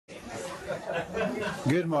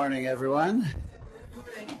Good morning, everyone.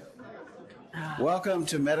 Welcome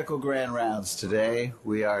to Medical Grand Rounds. Today,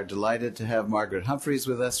 we are delighted to have Margaret Humphreys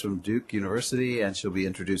with us from Duke University, and she'll be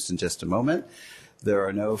introduced in just a moment. There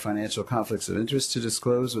are no financial conflicts of interest to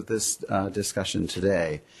disclose with this discussion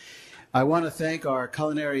today. I want to thank our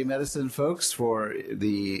culinary medicine folks for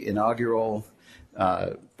the inaugural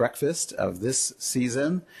breakfast of this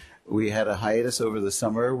season. We had a hiatus over the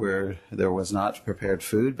summer where there was not prepared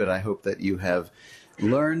food, but I hope that you have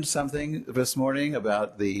learned something this morning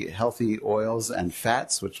about the healthy oils and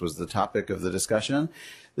fats, which was the topic of the discussion.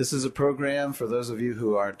 This is a program, for those of you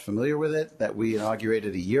who aren't familiar with it, that we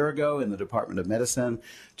inaugurated a year ago in the Department of Medicine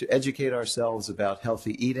to educate ourselves about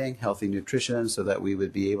healthy eating, healthy nutrition, so that we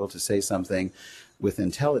would be able to say something with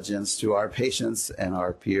intelligence to our patients and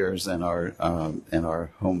our peers and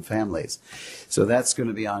our home families. So that's going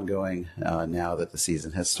to be ongoing now that the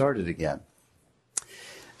season has started again.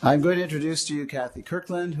 I'm going to introduce to you Kathy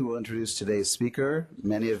Kirkland, who will introduce today's speaker.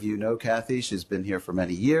 Many of you know Kathy. She's been here for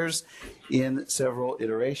many years in several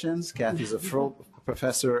iterations. Kathy's a full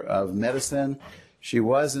professor of medicine. She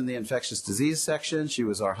was in the infectious disease section. She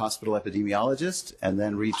was our hospital epidemiologist and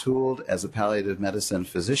then retooled as a palliative medicine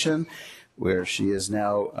physician, where she is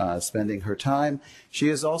now spending her time. She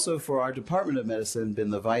has also, for our Department of Medicine, been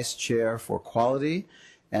the vice chair for quality,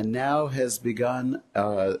 and now has begun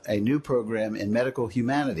a new program in medical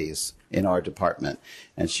humanities in our department.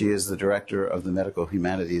 And she is the director of the medical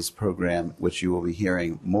humanities program, which you will be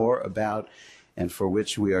hearing more about, and for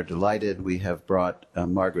which we are delighted we have brought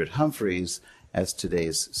Margaret Humphreys as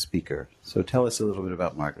today's speaker. So tell us a little bit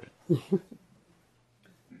about Margaret.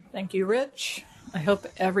 Thank you, Rich. I hope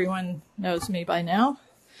everyone knows me by now.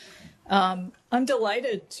 I'm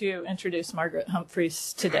delighted to introduce Margaret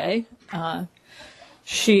Humphreys today.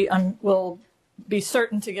 She will be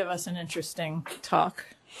certain to give us an interesting talk.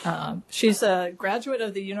 She's a graduate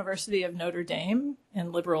of the University of Notre Dame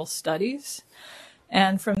in liberal studies.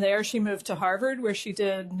 And from there, she moved to Harvard, where she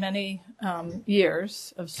did many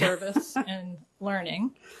years of service and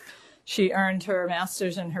learning. She earned her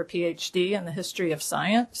master's and her PhD in the history of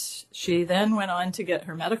science. She then went on to get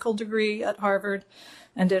her medical degree at Harvard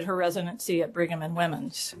and did her residency at Brigham and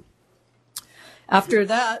Women's. After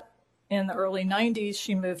that, in the early 90s,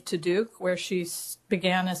 she moved to Duke, where she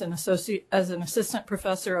began as an assistant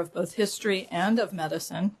professor of both history and of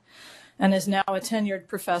medicine, and is now a tenured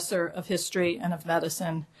professor of history and of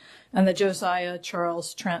medicine, and the Josiah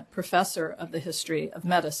Charles Trent Professor of the History of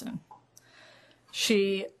Medicine.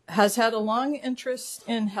 She has had a long interest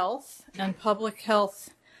in health and public health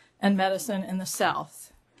and medicine in the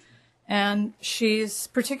South. And she's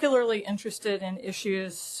particularly interested in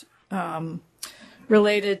issues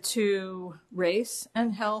related to race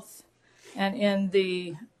and health and in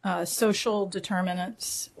the social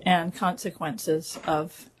determinants and consequences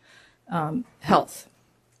of health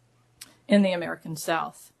in the American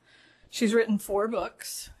South. She's written 4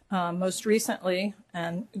 books. Most recently,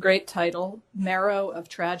 and great title, Marrow of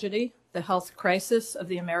Tragedy, The Health Crisis of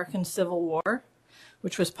the American Civil War,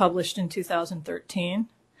 which was published in 2013.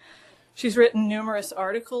 She's written numerous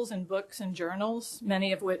articles in books and journals,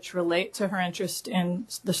 many of which relate to her interest in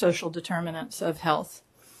the social determinants of health.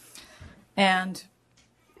 And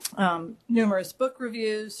numerous book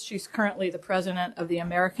reviews. She's currently the president of the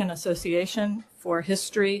American Association for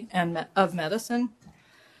History of Medicine.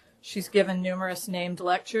 She's given numerous named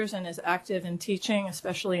lectures and is active in teaching,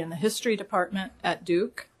 especially in the history department at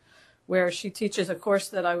Duke, where she teaches a course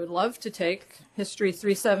that I would love to take, History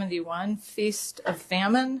 371, Feast of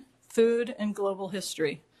Famine, Food and Global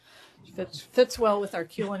History. Fits well with our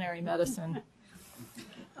culinary medicine.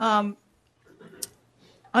 I'm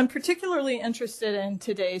particularly interested in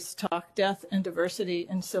today's talk, Death and Diversity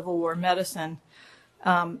in Civil War Medicine.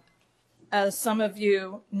 As some of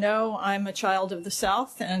you know, I'm a child of the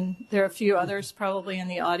South, and there are a few others probably in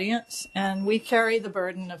the audience, and we carry the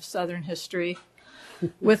burden of Southern history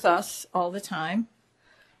with us all the time.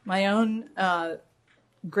 My own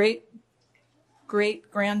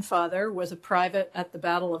great-grandfather was a private at the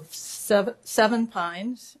Battle of Seven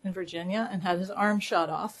Pines in Virginia and had his arm shot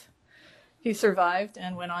off. He survived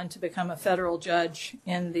and went on to become a federal judge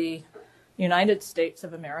in the United States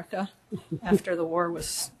of America after the war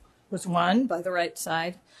was won by the right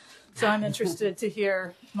side. So I'm interested to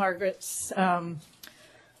hear Margaret's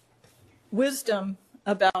wisdom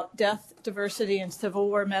about death, diversity, and Civil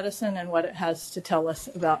War medicine and what it has to tell us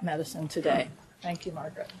about medicine today. Thank you,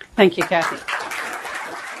 Margaret. Thank you, Kathy.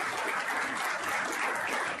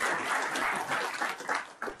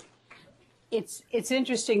 It's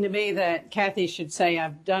interesting to me that Kathy should say,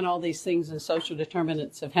 I've done all these things in social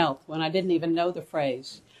determinants of health, when I didn't even know the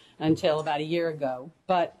phrase until about a year ago.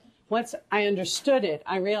 But once I understood it,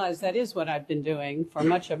 I realized that is what I've been doing for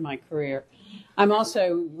much of my career. I'm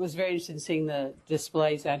also was very interested in seeing the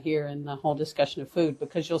displays out here and the whole discussion of food,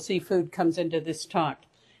 because you'll see food comes into this talk,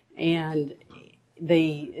 and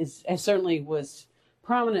certainly was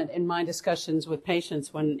prominent in my discussions with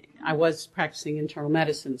patients when I was practicing internal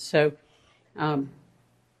medicine. So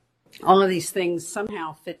all of these things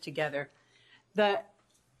somehow fit together.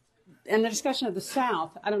 In the discussion of the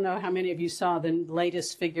South, I don't know how many of you saw the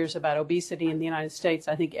latest figures about obesity in the United States.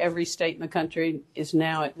 I think every state in the country is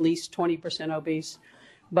now at least 20% obese.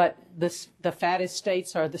 But the fattest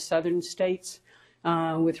states are the southern states,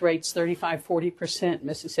 with rates 35, 40%,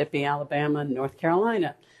 Mississippi, Alabama, North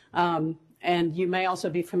Carolina. And you may also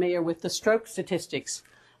be familiar with the stroke statistics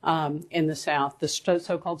in the South, the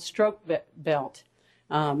so-called stroke belt.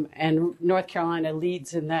 And North Carolina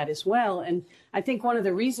leads in that as well. And I think one of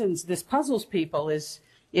the reasons this puzzles people is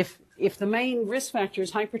if the main risk factor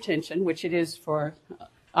is hypertension, which it is for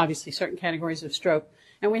obviously certain categories of stroke,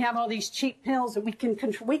 and we have all these cheap pills that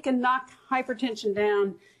we can knock hypertension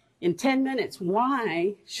down in 10 minutes,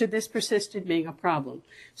 why should this persist in being a problem?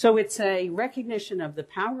 So it's a recognition of the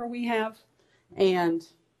power we have and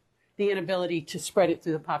the inability to spread it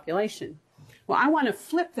through the population. Well, I want to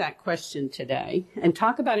flip that question today and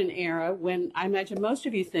talk about an era when I imagine most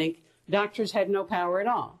of you think doctors had no power at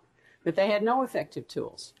all, that they had no effective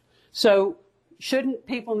tools. So shouldn't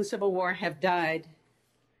people in the Civil War have died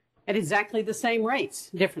at exactly the same rates,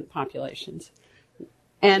 different populations?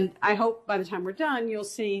 And I hope by the time we're done, you'll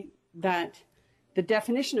see that the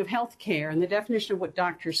definition of health care and the definition of what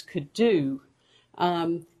doctors could do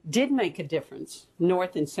did make a difference,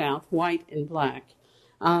 North and South, white and black.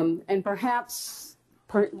 And perhaps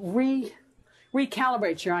recalibrate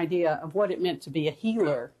your idea of what it meant to be a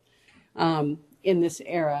healer in this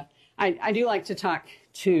era. I do like to talk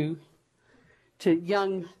to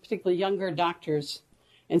young, particularly younger doctors,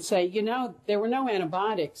 and say, you know, there were no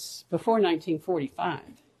antibiotics before 1945.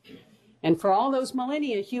 And for all those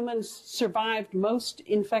millennia, humans survived most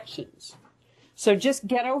infections. So just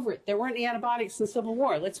get over it. There weren't any antibiotics in the Civil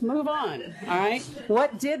War. Let's move on, all right?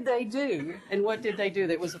 What did they do, and what did they do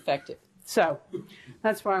that was effective? So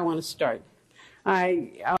that's where I want to start.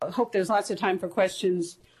 I hope there's lots of time for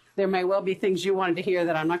questions. There may well be things you wanted to hear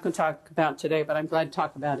that I'm not going to talk about today, but I'm glad to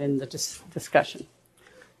talk about in the discussion.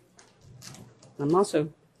 I'm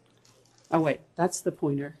also, oh wait, that's the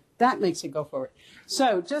pointer. That makes it go forward.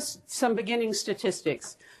 So just some beginning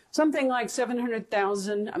statistics. Something like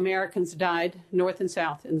 700,000 Americans died, North and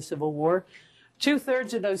South, in the Civil War.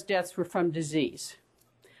 2/3 of those deaths were from disease.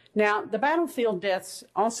 Now, the battlefield deaths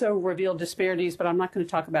also reveal disparities, but I'm not going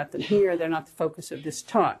to talk about them here. They're not the focus of this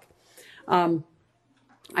talk.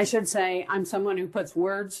 I should say I'm someone who puts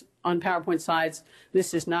words on PowerPoint slides.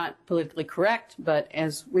 This is not politically correct, but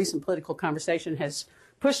as recent political conversation has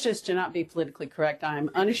pushed us to not be politically correct,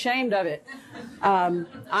 I'm unashamed of it.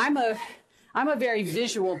 I'm a very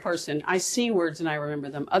visual person. I see words and I remember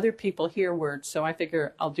them. Other people hear words, so I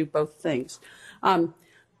figure I'll do both things.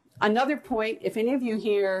 Another point, if any of you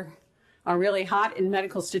here are really hot in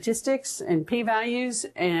medical statistics and p-values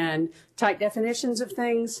and tight definitions of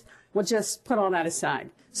things, we'll just put all that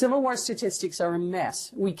aside. Civil War statistics are a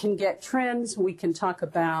mess. We can get trends. We can talk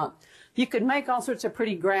about, you could make all sorts of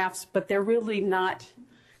pretty graphs, but they're really not,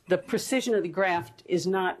 the precision of the graph is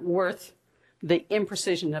not worth the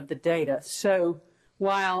imprecision of the data. So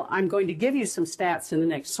while I'm going to give you some stats in the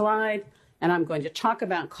next slide, and I'm going to talk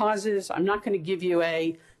about causes, I'm not going to give you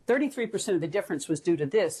a 33% of the difference was due to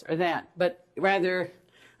this or that, but rather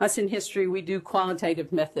us in history, we do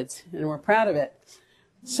qualitative methods, and we're proud of it.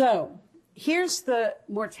 So here's the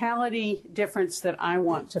mortality difference that I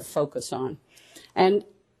want to focus on. And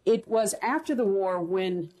it was after the war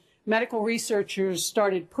when medical researchers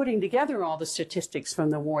started putting together all the statistics from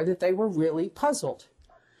the war that they were really puzzled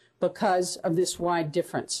because of this wide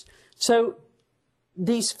difference. So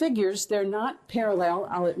these figures, they're not parallel,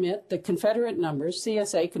 I'll admit. The Confederate numbers,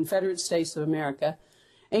 CSA, Confederate States of America,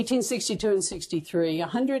 1862 and 63,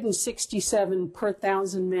 167 per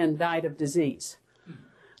 1,000 men died of disease.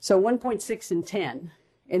 So 1.6 in 10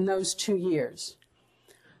 in those 2 years.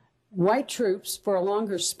 White troops, for a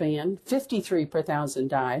longer span, 53 per 1,000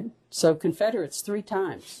 died. So Confederates 3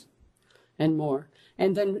 times and more.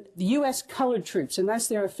 And then the U.S. colored troops, and that's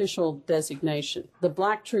their official designation, the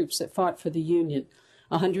black troops that fought for the Union,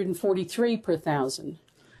 143 per 1,000,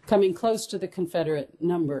 coming close to the Confederate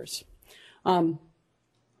numbers.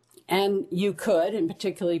 And you could, and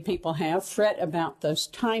particularly people have, fret about those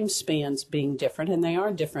time spans being different, and they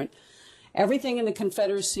are different. Everything in the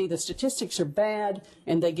Confederacy, the statistics are bad,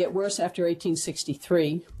 and they get worse after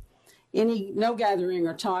 1863. No gathering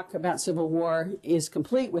or talk about Civil War is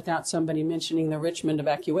complete without somebody mentioning the Richmond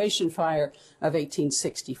evacuation fire of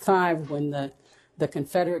 1865, when the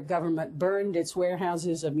Confederate government burned its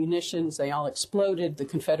warehouses of munitions. They all exploded. The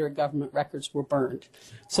Confederate government records were burned.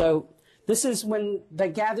 So this is when they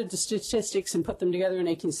gathered the statistics and put them together in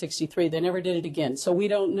 1863. They never did it again. So we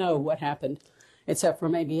don't know what happened, except for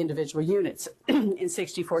maybe individual units in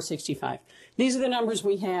 64, 65. These are the numbers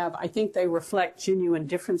we have. I think they reflect genuine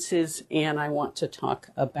differences, and I want to talk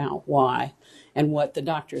about why and what the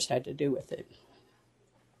doctors had to do with it.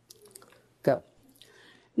 Go.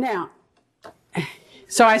 Now,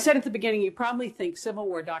 so I said at the beginning, you probably think Civil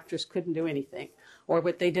War doctors couldn't do anything, or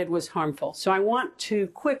what they did was harmful. So I want to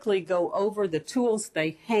quickly go over the tools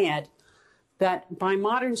they had that, by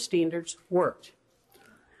modern standards, worked.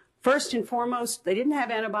 First and foremost, they didn't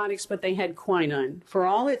have antibiotics, but they had quinine. For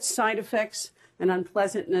all its side effects and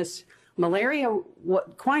unpleasantness,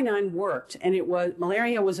 quinine worked, and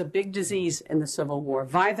malaria was a big disease in the Civil War.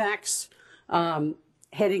 Vivax,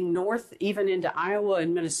 heading north, even into Iowa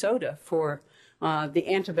and Minnesota for the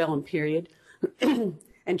antebellum period.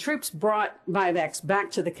 And troops brought Vivax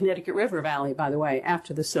back to the Connecticut River Valley, by the way,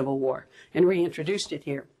 after the Civil War, and reintroduced it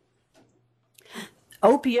here.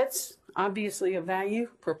 Opiates, obviously of value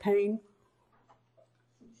for pain,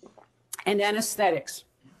 and anesthetics.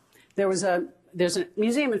 There's a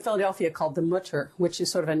museum in Philadelphia called the Mutter, which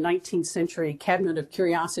is sort of a 19th century Cabinet of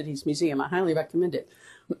Curiosities museum. I highly recommend it.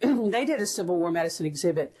 They did a Civil War medicine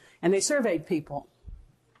exhibit, and they surveyed people.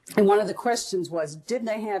 And one of the questions was, did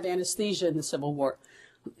they have anesthesia in the Civil War?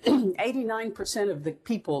 89% of the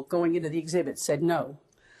people going into the exhibit said no.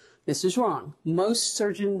 This is wrong. Most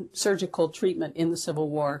surgical treatment in the Civil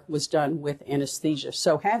War was done with anesthesia.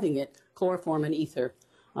 So having it, chloroform and ether,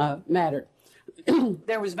 mattered.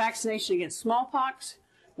 There was vaccination against smallpox,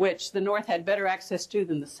 which the North had better access to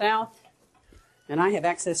than the South. And I have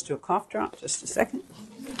access to a cough drop. Just a second.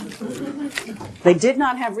 They did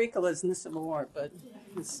not have Ricolas in the Civil War, but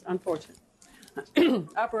it's unfortunate.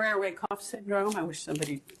 Upper airway cough syndrome. I wish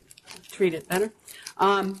somebody treated it better.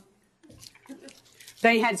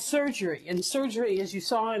 They had surgery, and surgery, as you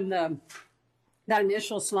saw in that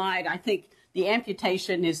initial slide, I think the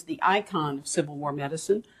amputation is the icon of Civil War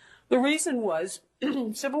medicine. The reason was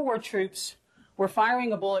Civil War troops were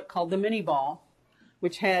firing a bullet called the mini ball,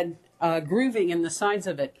 which had grooving in the sides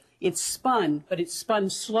of it. It spun, but it spun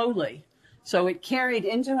slowly. So it carried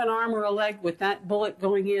into an arm or a leg with that bullet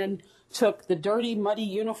going in, took the dirty, muddy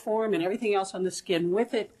uniform and everything else on the skin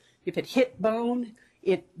with it. If it hit bone,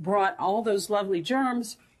 it brought all those lovely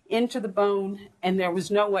germs into the bone, and there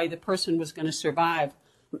was no way the person was going to survive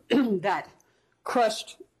that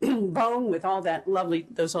crushed bone with all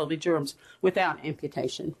those lovely germs without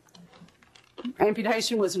amputation.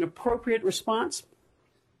 Amputation was an appropriate response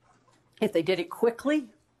if they did it quickly,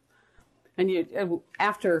 and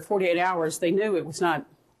after 48 hours, they knew it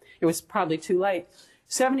was probably too late.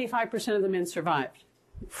 75% of the men survived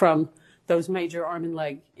from those major arm and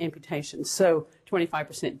leg amputations. So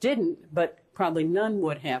 25% didn't, but probably none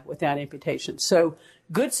would have without amputation. So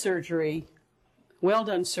good surgery, well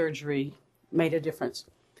done surgery made a difference.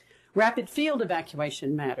 Rapid field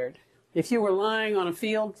evacuation mattered. If you were lying on a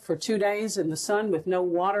field for 2 days in the sun with no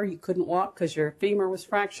water, you couldn't walk because your femur was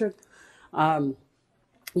fractured.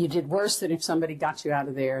 You did worse than if somebody got you out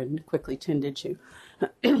of there and quickly tended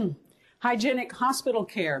you. Hygienic hospital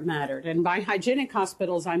care mattered. And by hygienic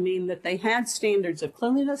hospitals, I mean that they had standards of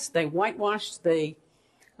cleanliness. They whitewashed. They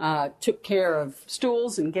took care of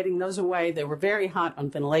stools and getting those away. They were very hot on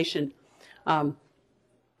ventilation. And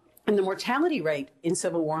the mortality rate in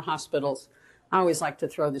Civil War hospitals, I always like to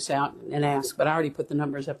throw this out and ask, but I already put the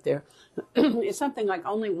numbers up there. It's something like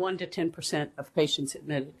only 1 to 10% of patients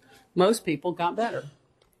admitted. Most people got better.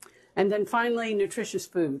 And then finally, nutritious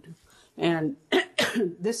food. And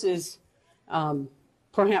this is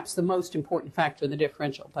perhaps the most important factor in the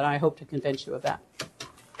differential, but I hope to convince you of that.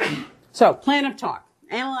 So, plan of talk.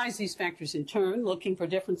 Analyze these factors in turn, looking for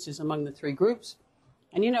differences among the three groups.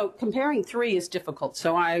 And comparing three is difficult,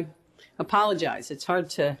 so I apologize. It's hard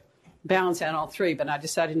to balance out all three, but I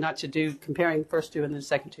decided not to do comparing the first two and the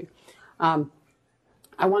second two. I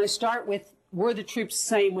want to start with, were the troops the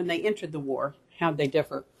same when they entered the war? How'd they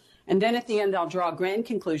differ? And then at the end, I'll draw grand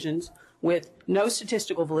conclusions with no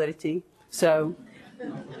statistical validity, so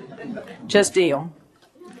just deal.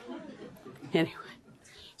 Anyway,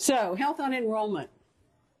 so health on enrollment.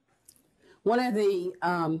 One of the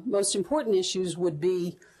most important issues would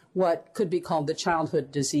be what could be called the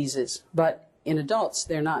childhood diseases, but in adults,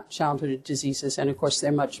 they're not childhood diseases, and of course,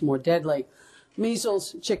 they're much more deadly.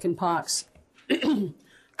 Measles, chickenpox,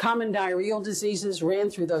 Common diarrheal diseases ran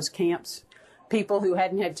through those camps. People who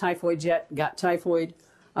hadn't had typhoid yet got typhoid.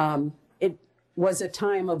 It was a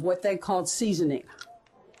time of what they called seasoning.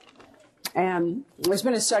 And there's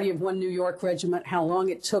been a study of one New York regiment, how long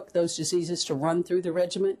it took those diseases to run through the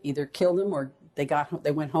regiment, either kill them or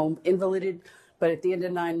they went home invalided. But at the end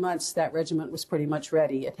of 9 months, that regiment was pretty much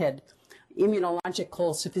ready. It had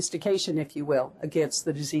immunological sophistication, if you will, against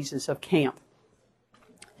the diseases of camp.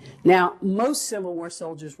 Now, most Civil War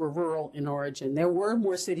soldiers were rural in origin. There were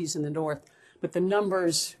more cities in the North, but the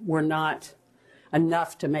numbers were not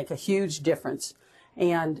enough to make a huge difference.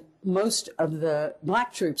 And most of the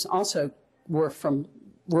black troops also were from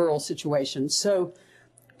rural situations. So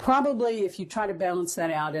probably if you try to balance that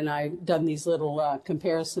out, and I've done these little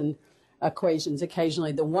comparison equations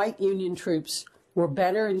occasionally, the white Union troops were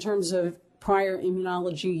better in terms of prior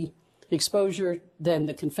immunology exposure than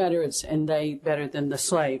the Confederates, and they better than the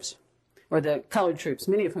slaves, or the colored troops,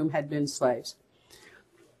 many of whom had been slaves.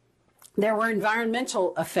 There were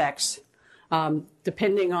environmental effects,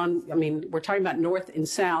 depending on, I mean, we're talking about North and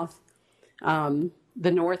South. The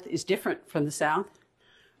North is different from the South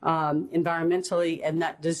environmentally, and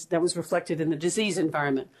that was reflected in the disease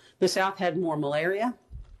environment. The South had more malaria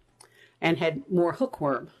and had more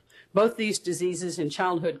hookworm. Both these diseases in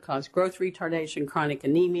childhood cause growth retardation, chronic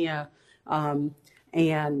anemia,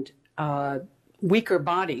 and weaker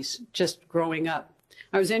bodies just growing up.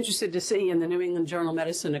 I was interested to see in the New England Journal of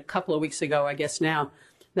Medicine a couple of weeks ago, I guess now,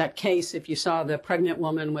 that case, if you saw the pregnant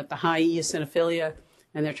woman with the high eosinophilia,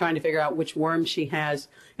 and they're trying to figure out which worm she has.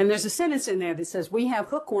 And there's a sentence in there that says, "We have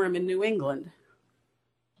hookworm in New England."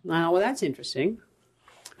 Well, that's interesting,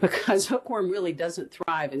 because hookworm really doesn't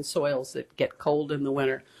thrive in soils that get cold in the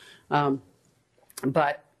winter.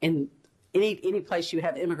 But in any place you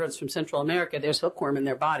have immigrants from Central America, there's hookworm in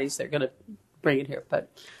their bodies. They're going to bring it here. But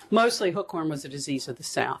mostly hookworm was a disease of the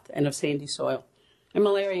South and of sandy soil. And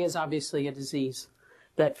malaria is obviously a disease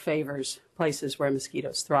that favors places where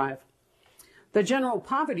mosquitoes thrive. The general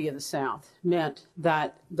poverty of the South meant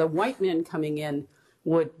that the white men coming in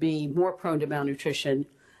would be more prone to malnutrition,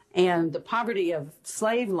 and the poverty of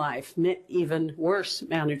slave life meant even worse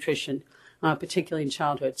malnutrition, particularly in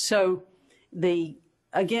childhood. So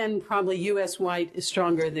again, probably U.S. white is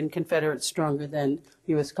stronger than Confederate, stronger than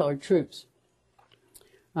U.S. colored troops.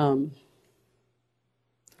 All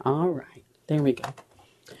right, there we go.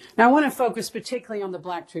 Now I want to focus particularly on the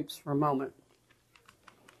black troops for a moment.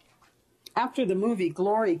 After the movie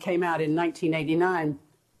Glory came out in 1989,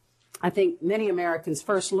 I think many Americans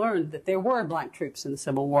first learned that there were black troops in the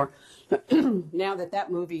Civil War. Now that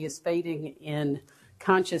movie is fading in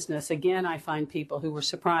consciousness, again, I find people who were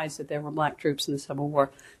surprised that there were black troops in the Civil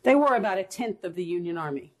War. They were about 1/10 of the Union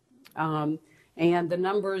Army. And the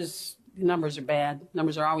numbers are bad.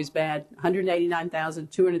 Numbers are always bad.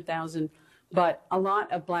 189,000, 200,000. But a lot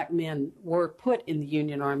of black men were put in the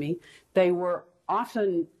Union Army. They were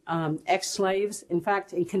often ex-slaves. In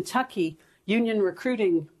fact, in Kentucky, Union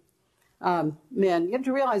recruiting men, you have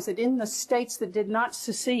to realize that in the states that did not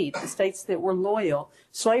secede, the states that were loyal,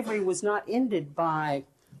 slavery was not ended by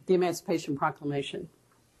the Emancipation Proclamation,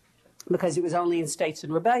 because it was only in states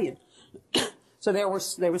in rebellion. So there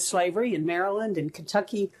was slavery in Maryland and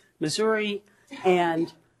Kentucky, Missouri,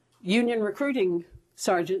 and Union recruiting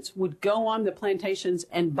sergeants would go on the plantations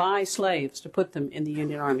and buy slaves to put them in the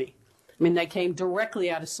Union Army. I mean, they came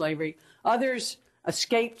directly out of slavery. Others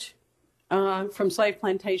escaped from slave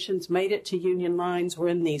plantations, made it to Union lines, were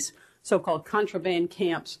in these so-called contraband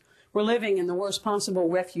camps, were living in the worst possible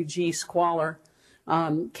refugee squalor,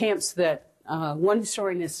 camps that one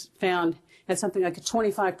historian has found had something like a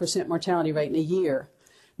 25% mortality rate in a year.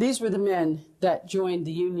 These were the men that joined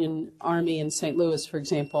the Union Army in St. Louis, for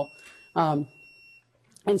example.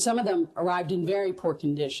 And some of them arrived in very poor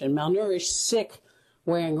condition, malnourished, sick,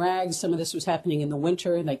 wearing rags. Some of this was happening in the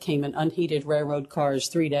winter. They came in unheated railroad cars,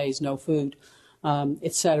 3 days, no food,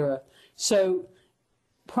 etc. So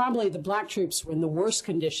probably the black troops were in the worst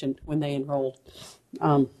condition when they enrolled.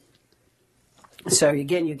 So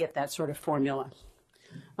again, you get that sort of formula.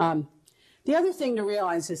 The other thing to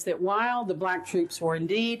realize is that while the black troops were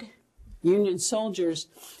indeed Union soldiers,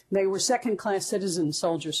 they were second-class citizen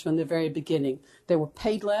soldiers from the very beginning. They were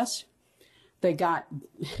paid less. They got,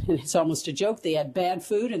 and it's almost a joke, they had bad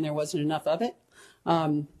food and there wasn't enough of it.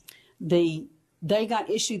 They got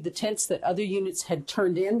issued the tents that other units had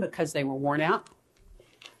turned in because they were worn out.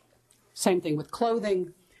 Same thing with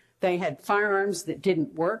clothing. They had firearms that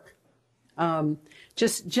didn't work.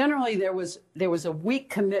 Just generally, there was a weak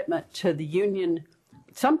commitment to the Union.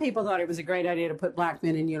 Some people thought it was a great idea to put black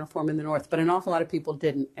men in uniform in the North, but an awful lot of people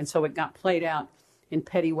didn't, and so it got played out in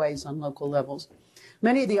petty ways on local levels.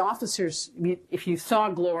 Many of the officers, if you saw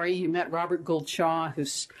Glory, you met Robert Gould Shaw,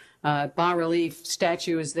 whose bas-relief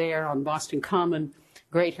statue is there on Boston Common.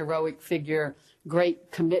 Great heroic figure,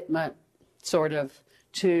 great commitment, sort of,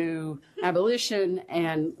 to abolition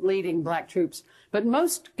and leading black troops. But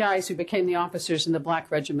most guys who became the officers in the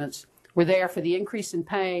black regiments were there for the increase in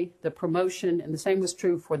pay, the promotion, and the same was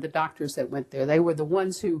true for the doctors that went there. They were the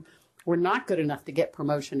ones who were not good enough to get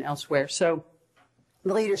promotion elsewhere. So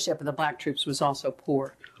the leadership of the black troops was also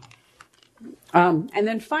poor. And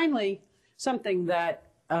then finally, something that,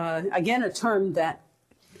 again, a term that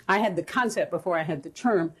I had the concept before I had the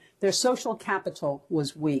term, their social capital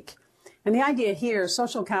was weak. And the idea here,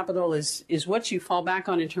 social capital is what you fall back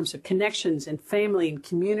on in terms of connections and family and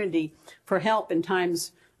community for help in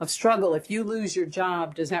times of struggle. If you lose your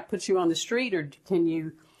job, does that put you on the street, or can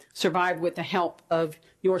you survive with the help of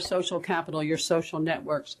your social capital, your social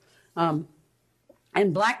networks? And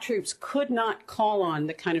black troops could not call on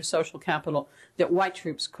the kind of social capital that white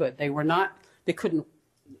troops could. They were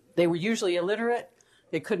usually illiterate.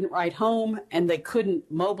 They couldn't write home, and they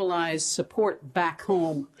couldn't mobilize support back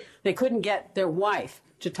home. They couldn't get their wife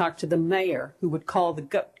to talk to the mayor, who would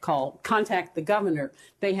contact the governor.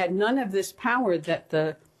 They had none of this power that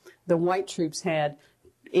the white troops had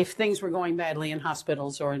if things were going badly in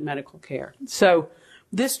hospitals or in medical care. So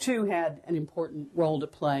this too had an important role to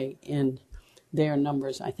play in their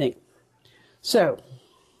numbers, I think. So,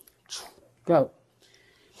 go.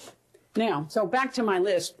 Now, so back to my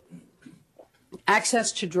list.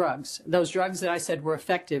 Access to drugs, those drugs that I said were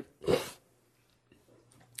effective.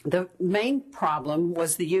 The main problem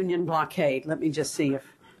was the Union blockade. Let me just see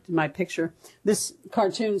if my picture. This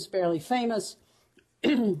cartoon's fairly famous.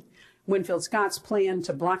 Winfield Scott's plan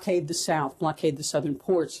to blockade the South, blockade the southern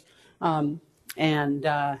ports. And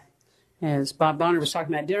as Bob Bonner was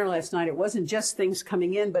talking about at dinner last night, it wasn't just things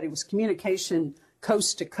coming in, but it was communication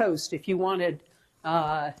coast to coast. If you wanted,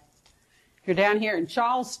 if you're down here in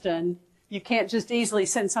Charleston, you can't just easily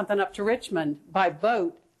send something up to Richmond by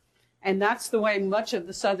boat. And that's the way much of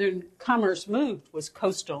the southern commerce moved, was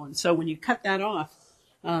coastal. And so when you cut that off,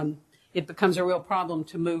 it becomes a real problem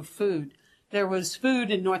to move food. There was food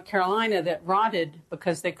in North Carolina that rotted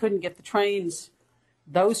because they couldn't get the trains,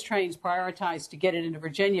 those trains prioritized to get it into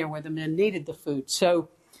Virginia where the men needed the food. So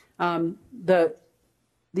the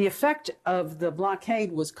effect of the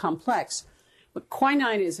blockade was complex. But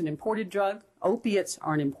quinine is an imported drug. Opiates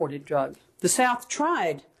are an imported drug. The South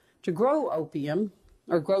tried to grow opium,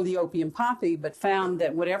 or grow the opium poppy, but found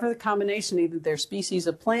that whatever the combination, either their species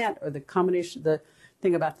of plant or the combination, the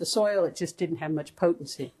thing about the soil, it just didn't have much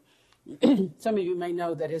potency. Some of you may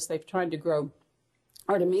know that as they've tried to grow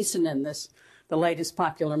artemisinin, the latest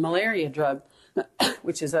popular malaria drug,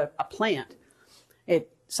 which is a plant,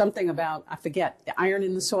 something about, I forget, the iron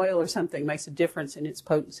in the soil or something makes a difference in its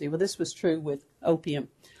potency. Well, this was true with opium.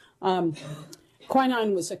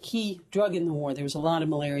 Quinine was a key drug in the war. There was a lot of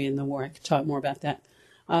malaria in the war. I could talk more about that.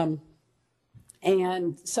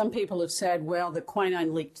 And some people have said, well, the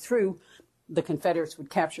quinine leaked through. The Confederates would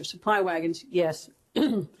capture supply wagons. Yes.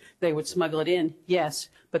 They would smuggle it in. Yes.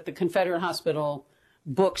 But the Confederate hospital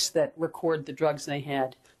books that record the drugs they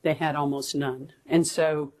had almost none. And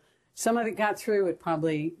so some of it got through. It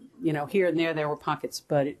probably, here and there were pockets,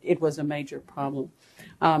 but it was a major problem.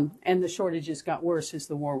 And the shortages got worse as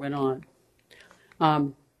the war went on.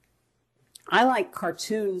 I like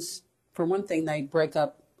cartoons. For one thing, they break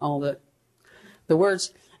up all the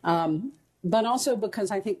words, but also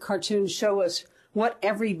because I think cartoons show us what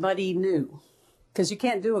everybody knew. Because you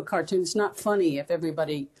can't do a cartoon. It's not funny if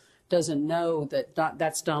everybody doesn't know that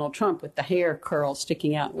that's Donald Trump with the hair curl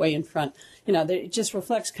sticking out way in front. It just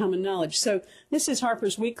reflects common knowledge. So this is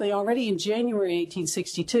Harper's Weekly already in January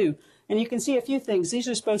 1862. And you can see a few things. These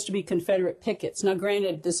are supposed to be Confederate pickets. Now,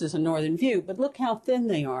 granted, this is a northern view, but look how thin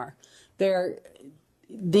they are.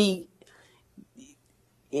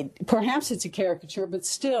 Perhaps it's a caricature, but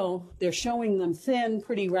still, they're showing them thin,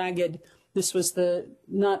 pretty ragged. This was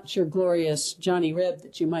not your glorious Johnny Reb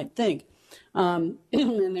that you might think. And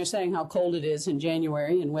they're saying how cold it is in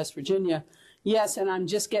January in West Virginia. Yes, and I'm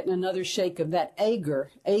just getting another shake of that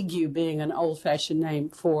ague being an old-fashioned name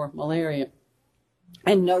for malaria.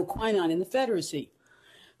 And no quinine in the Confederacy.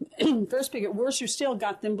 First picket, worse still,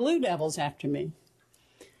 got them Blue Devils after me.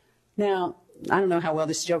 Now, I don't know how well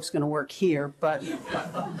this joke's going to work here, but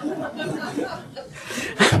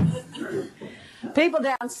people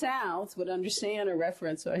down south would understand a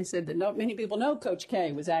reference. So I said that not many people know Coach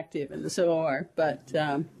K was active in the Civil War, but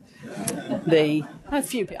a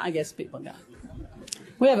few, I guess, people got it.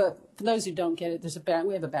 We have for those who don't get it,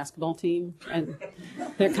 we have a basketball team, and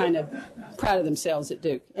they're kind of proud of themselves at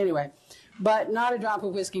Duke. Anyway, but not a drop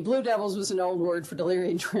of whiskey. Blue devils was an old word for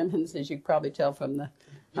delirium tremens, as you can probably tell from the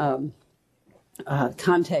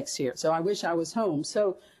context here. So I wish I was home.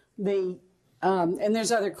 So and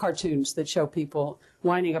there's other cartoons that show people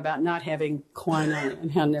whining about not having quinine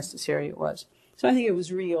and how necessary it was. So I think it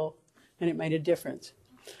was real, and it made a difference.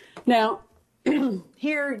 Now,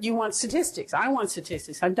 here you want statistics. I want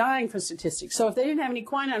statistics. I'm dying for statistics. So if they didn't have any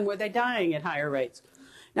quinine, were they dying at higher rates?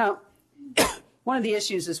 Now, one of the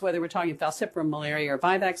issues is whether we're talking falciparum malaria or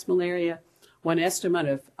vivax malaria. One estimate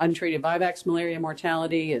of untreated vivax malaria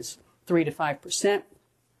mortality is 3 to 5%.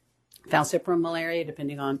 Falciparum malaria,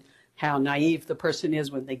 depending on how naive the person is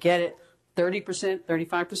when they get it, 30%,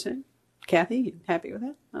 35%. Kathy, you happy with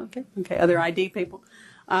that? Okay. Other ID people.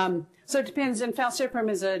 So it depends. And falciparum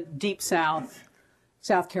is a deep South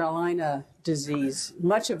Carolina disease.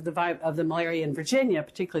 Much of the malaria in Virginia,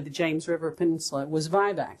 particularly the James River Peninsula, was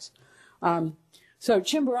vivax. So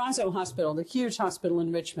Chimborazo Hospital, the huge hospital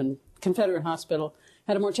in Richmond, Confederate hospital,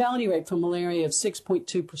 had a mortality rate from malaria of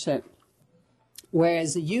 6.2%,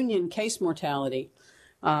 whereas the Union case mortality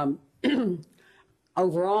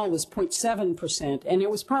overall was 0.7%, and it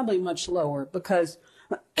was probably much lower because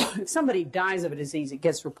if somebody dies of a disease, it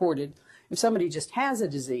gets reported. If somebody just has a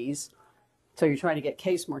disease, so you're trying to get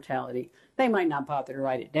case mortality, they might not bother to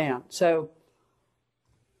write it down. So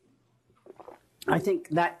I think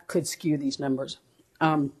that could skew these numbers.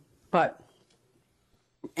 But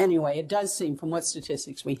anyway, it does seem from what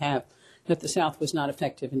statistics we have that the South was not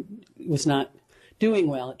effective and was not doing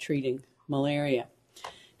well at treating malaria.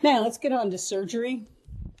 Now, let's get on to surgery.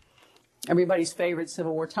 Everybody's favorite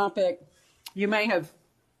Civil War topic. If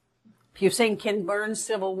you've seen Ken Burns'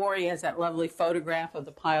 Civil War, he has that lovely photograph of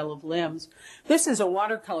the pile of limbs. This is a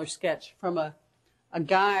watercolor sketch from a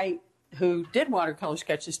guy who did watercolor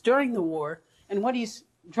sketches during the war, and what he's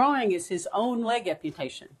drawing is his own leg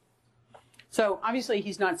amputation. So obviously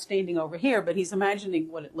he's not standing over here, but he's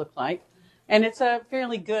imagining what it looked like. And it's a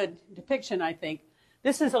fairly good depiction, I think.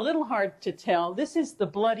 This is a little hard to tell. This is the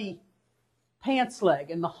bloody pants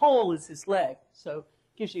leg, and the hole is his leg. So it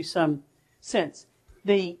gives you some sense.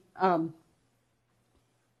 And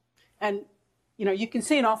you can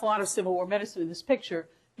see an awful lot of Civil War medicine in this picture.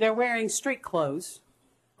 They're wearing street clothes,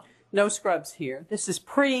 no scrubs here. This is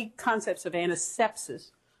pre-concepts of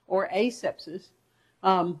antisepsis or asepsis.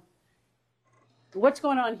 What's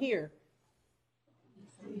going on here?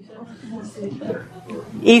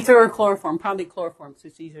 Ether or chloroform, probably chloroform because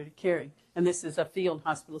it's easier to carry. And this is a field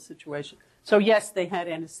hospital situation. So yes, they had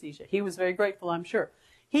anesthesia. He was very grateful, I'm sure.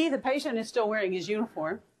 The patient, is still wearing his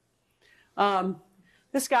uniform.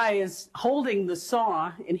 This guy is holding the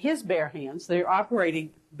saw in his bare hands. They're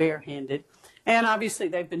operating barehanded. And obviously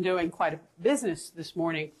they've been doing quite a business this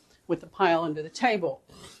morning with the pile under the table.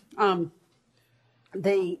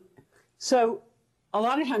 So a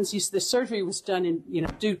lot of times the surgery was done in,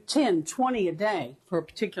 do 10, 20 a day for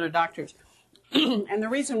particular doctors. And the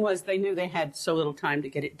reason was they knew they had so little time to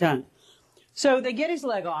get it done. So they get his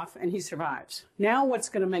leg off and he survives. Now what's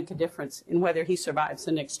going to make a difference in whether he survives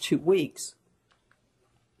the next 2 weeks?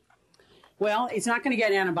 Well, he's not going to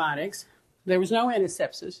get antibiotics. There was no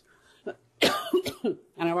antisepsis. And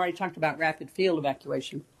I've already talked about rapid field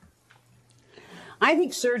evacuation. I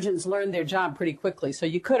think surgeons learned their job pretty quickly, so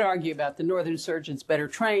you could argue about the northern surgeons better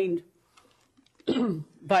trained.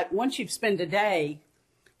 But once you've spent a day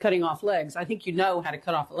cutting off legs, I think you know how to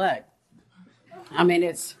cut off a leg. I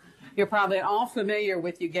mean, you're probably all familiar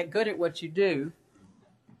with you get good at what you do.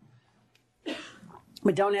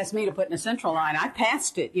 But don't ask me to put in a central line. I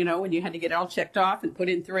passed it, when you had to get it all checked off and put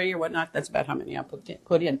in 3 or whatnot. That's about how many I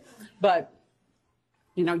put in. But,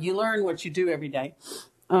 you learn what you do every day.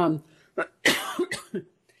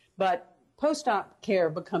 But post-op care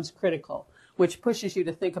becomes critical, which pushes you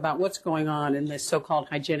to think about what's going on in this so-called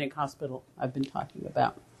hygienic hospital I've been talking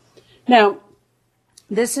about. Now,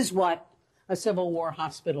 this is what a Civil War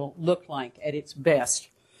hospital looked like at its best.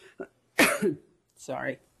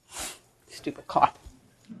 Sorry. Stupid cough.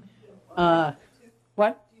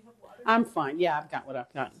 What? I'm fine. Yeah, I've got what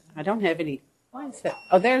I've got. I don't have any. Why is that?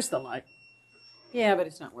 Oh, there's the light. Yeah, but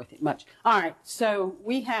it's not worth it much. All right, so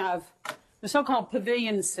we have the so-called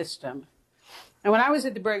pavilion system. And when I was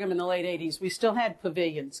at the Brigham in the late 80s, we still had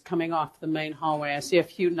pavilions coming off the main hallway. I see a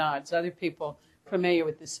few nods. Other people familiar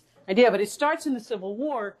with this idea. But it starts in the Civil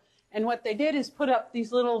War, and what they did is put up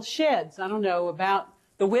these little sheds, I don't know, about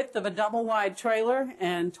the width of a double-wide trailer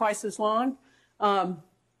and twice as long,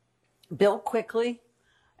 built quickly,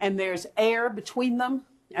 and there's air between them,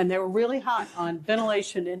 and they were really hot on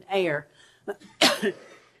ventilation and air.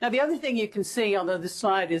 Now, the other thing you can see, although this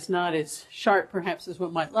slide is not as sharp perhaps as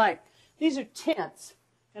one might like, these are tents.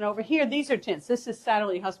 And over here, these are tents. This is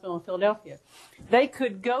Satterley Hospital in Philadelphia. They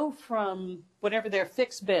could go from whatever their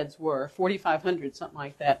fixed beds were, 4,500, something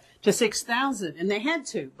like that, to 6,000. And they had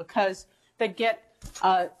to, because they'd get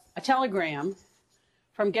a telegram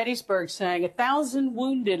from Gettysburg saying 1,000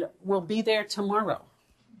 wounded will be there tomorrow.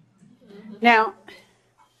 Now,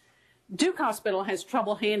 Duke Hospital has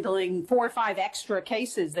trouble handling 4 or 5 extra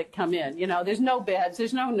cases that come in. You know, there's no beds,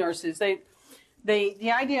 there's no nurses.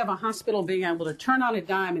 The idea of a hospital being able to turn on a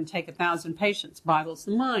dime and take 1,000 patients boggles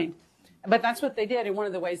the mind. But that's what they did, and one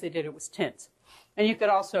of the ways they did it was tents. And you could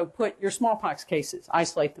also put your smallpox cases,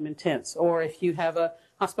 isolate them in tents. Or if you have a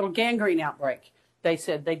hospital gangrene outbreak, they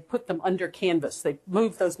said they'd put them under canvas. They'd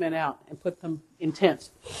move those men out and put them in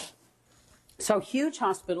tents. So huge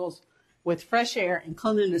hospitals with fresh air and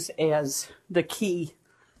cleanliness as the key,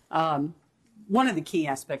 one of the key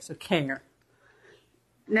aspects of care.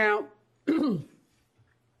 Now,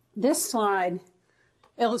 this slide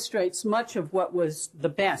illustrates much of what was the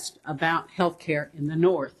best about healthcare in the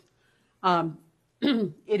North.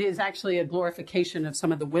 It is actually a glorification of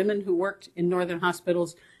some of the women who worked in northern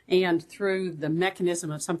hospitals, and through the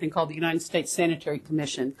mechanism of something called the United States Sanitary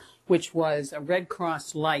Commission, which was a Red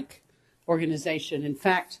Cross-like organization. In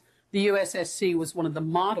fact, the USSC was one of the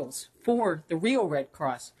models for the real Red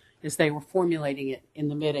Cross as they were formulating it in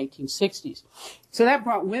the mid-1860s. So that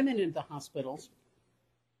brought women into the hospitals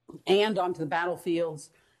and onto the battlefields.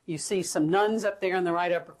 You see some nuns up there in the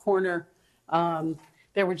right upper corner.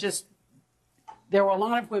 There were a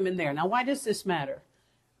lot of women there. Now, why does this matter?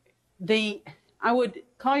 I would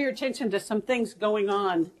call your attention to some things going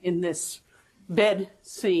on in this bed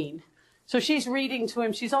scene. So she's reading to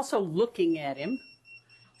him. She's also looking at him.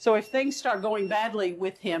 So if things start going badly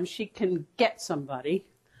with him, she can get somebody.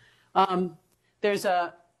 There's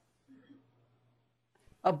a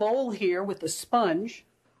bowl here with a sponge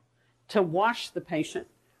to wash the patient.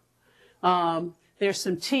 There's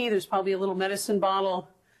some tea. There's probably a little medicine bottle.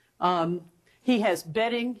 He has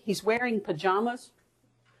bedding. He's wearing pajamas.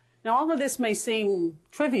 Now, all of this may seem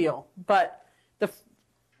trivial, but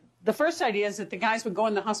the first idea is that the guys would go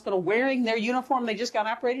in the hospital wearing their uniform they just got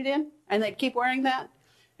operated in, and they'd keep wearing that.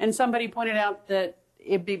 And somebody pointed out that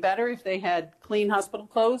it'd be better if they had clean hospital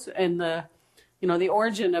clothes, and the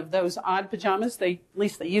origin of those odd pajamas, at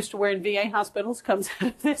least they used to wear in VA hospitals, comes out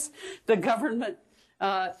of this, the government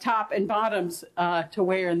top and bottoms to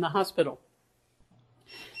wear in the hospital.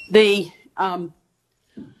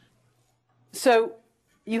 So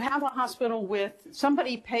you have a hospital with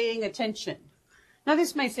somebody paying attention. Now,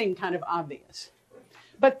 this may seem kind of obvious,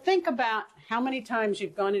 but think about how many times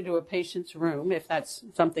you've gone into a patient's room, if that's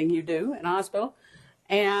something you do in a hospital,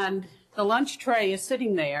 and the lunch tray is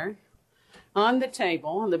sitting there on the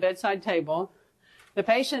table, on the bedside table. The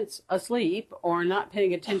patient's asleep or not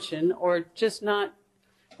paying attention or just not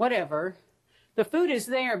whatever. The food is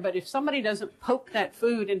there, but if somebody doesn't poke that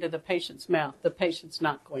food into the patient's mouth, the patient's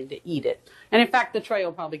not going to eat it. And in fact, the tray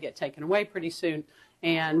will probably get taken away pretty soon.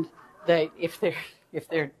 And if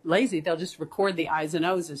they're lazy, they'll just record the eyes and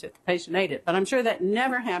noses if the patient ate it. But I'm sure that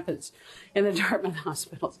never happens in the Dartmouth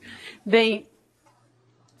hospitals.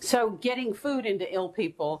 So getting food into ill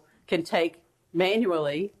people can take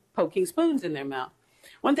manually poking spoons in their mouth.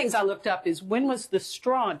 One of the things I looked up is, when was the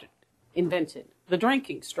straw invented, the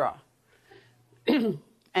drinking straw? And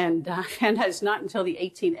it's not until the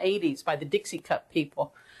 1880s by the Dixie Cup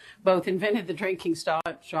people. Both invented the drinking straw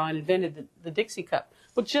and invented the Dixie Cup.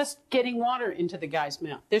 Well, just getting water into the guy's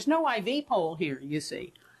mouth. There's no IV pole here, you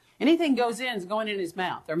see. Anything goes in is going in his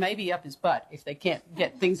mouth, or maybe up his butt if they can't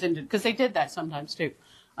get things into, because they did that sometimes too.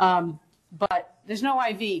 But there's no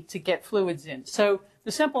IV to get fluids in. So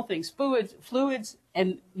the simple things, fluids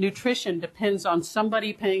and nutrition depends on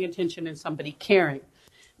somebody paying attention and somebody caring.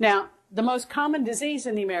 Now, the most common disease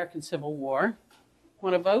in the American Civil War,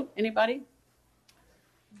 want to vote? Anybody?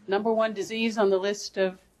 Number one disease on the list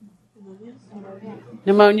of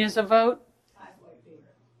pneumonia's a vote?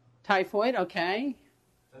 Typhoid, okay.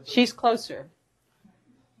 She's closer.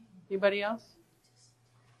 Anybody else?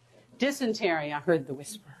 Dysentery, I heard the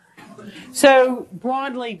whisper. So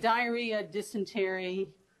broadly, diarrhea, dysentery.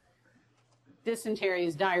 Dysentery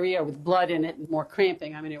is diarrhea with blood in it and more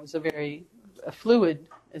cramping. I mean, it was a fluid,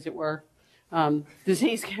 as it were,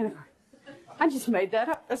 disease category. I just made that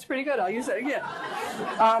up. That's pretty good. I'll use that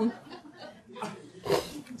again.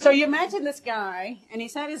 So you imagine this guy, and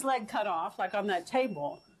he's had his leg cut off, like on that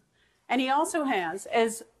table. And he also has,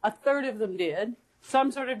 as a third of them did,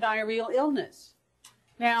 some sort of diarrheal illness.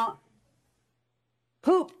 Now,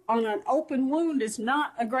 poop on an open wound is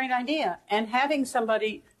not a great idea. And having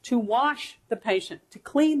somebody to wash the patient, to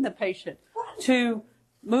clean the patient, to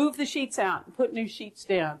move the sheets out and put new sheets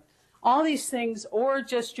down. All these things, or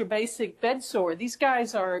just your basic bed sore. These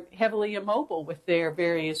guys are heavily immobile with their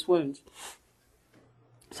various wounds.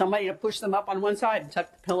 Somebody to push them up on one side and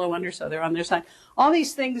tuck the pillow under so they're on their side. All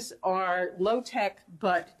these things are low-tech,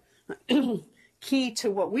 but key to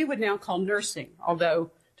what we would now call nursing, although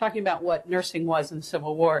talking about what nursing was in the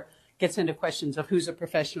Civil War gets into questions of who's a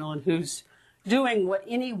professional and who's doing what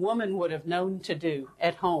any woman would have known to do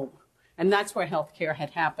at home. And that's where healthcare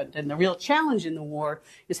had happened. And the real challenge in the war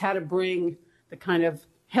is how to bring the kind of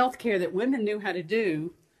healthcare that women knew how to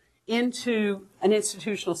do into an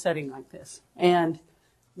institutional setting like this. And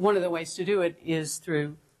one of the ways to do it is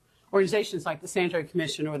through organizations like the Sanitary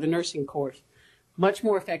Commission or the Nursing Corps, much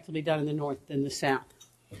more effectively done in the North than the South.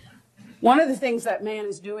 One of the things that man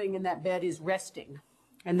is doing in that bed is resting.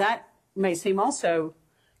 And that may seem also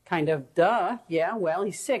kind of, duh, yeah, well,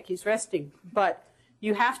 he's sick, he's resting. But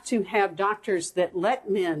you have to have doctors that let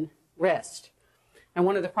men rest. And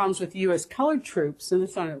one of the problems with the U.S. colored troops, and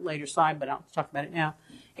this is on a later slide, but I'll talk about it now,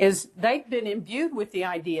 is they've been imbued with the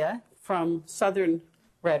idea from Southern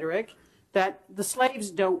rhetoric that the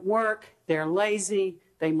slaves don't work, they're lazy,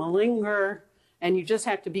 they malinger, and you just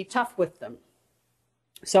have to be tough with them.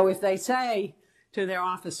 So if they say to their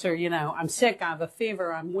officer, I'm sick, I have a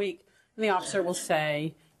fever, I'm weak, and the officer will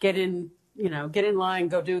say, get in line,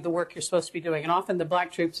 go do the work you're supposed to be doing. And often the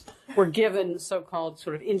black troops were given so-called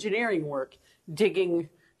sort of engineering work, digging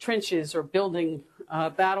trenches or building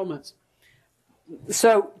battlements.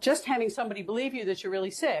 So just having somebody believe you that you're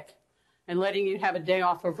really sick and letting you have a day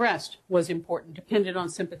off of rest was important, depended on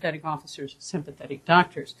sympathetic officers, sympathetic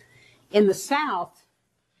doctors. In the South,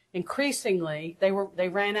 increasingly, they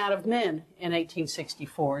ran out of men in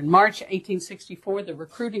 1864. In March 1864, the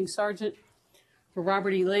recruiting sergeant for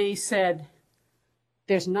Robert E. Lee said,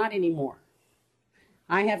 there's not any more.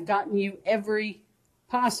 I have gotten you every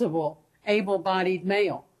possible able-bodied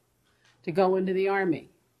male to go into the Army.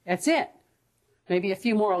 That's it. Maybe a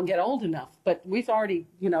few more will get old enough, but we've already,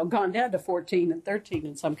 gone down to 14 and 13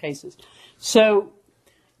 in some cases. So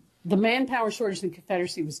the manpower shortage in the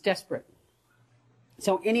Confederacy was desperate.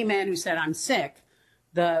 So any man who said, I'm sick,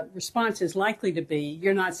 the response is likely to be,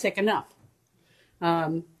 you're not sick enough.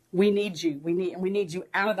 We need you. We need you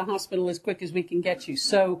out of the hospital as quick as we can get you.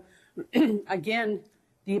 So again,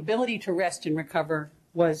 the ability to rest and recover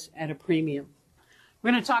was at a premium.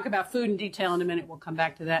 We're going to talk about food in detail in a minute. We'll come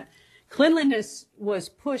back to that. Cleanliness was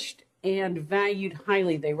pushed and valued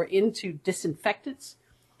highly. They were into disinfectants,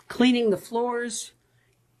 cleaning the floors,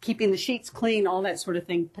 keeping the sheets clean, all that sort of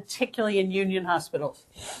thing, particularly in Union hospitals.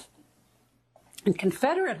 In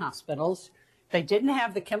Confederate hospitals, they didn't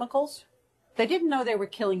have the chemicals. They didn't know they were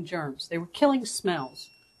killing germs. They were killing smells,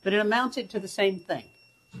 but it amounted to the same thing.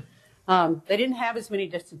 They didn't have as many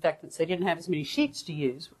disinfectants. They didn't have as many sheets to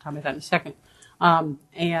use. We'll talk about that in a second.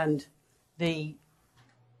 And the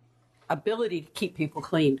ability to keep people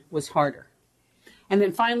clean was harder. And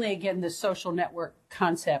then finally, again, this social network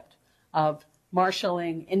concept of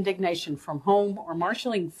marshaling indignation from home or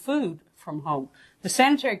marshaling food from home. The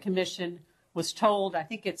Sanitary Commission was told, I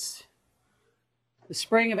think it's the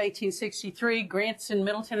spring of 1863, Grant's in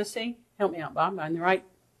Middle Tennessee. Help me out, Bob. Am I right?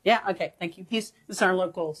 Yeah, okay, thank you. This is our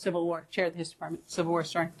local Civil War, chair of the History Department, Civil War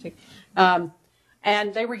Sergeant.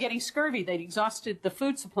 And they were getting scurvy. They'd exhausted the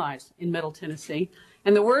food supplies in Middle Tennessee.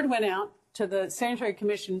 And the word went out to the Sanitary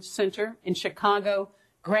Commission Center in Chicago,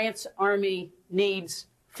 Grant's Army needs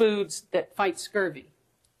foods that fight scurvy,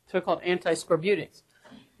 so-called anti-scorbutics.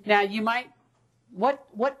 Now,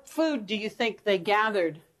 what food do you think they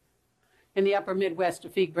gathered in the upper Midwest to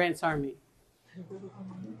feed Grant's Army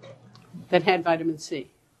that had vitamin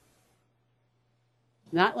C?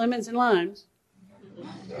 Not lemons and limes.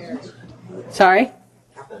 Sorry?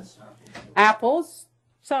 Apples.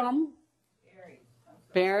 Some.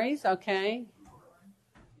 Berries, okay.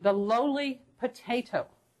 The lowly potato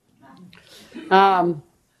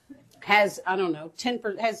has, I don't know,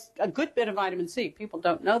 10%, has a good bit of vitamin C. People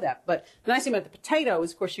don't know that. But the nice thing about the potato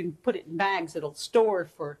is, of course, you can put it in bags. It'll store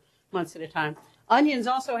for months at a time. Onions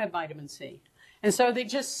also have vitamin C. And so they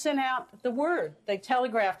just sent out the word. They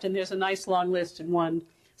telegraphed, and there's a nice long list in one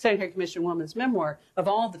Sanitary Commission woman's memoir of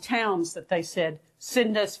all the towns that they said,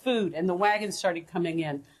 send us food. And the wagons started coming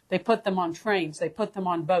in. They put them on trains. They put them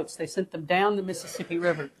on boats. They sent them down the Mississippi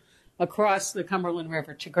River, across the Cumberland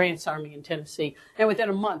River to Grant's Army in Tennessee. And within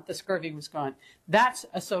a month, the scurvy was gone. That's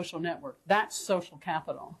a social network. That's social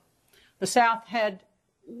capital. The South had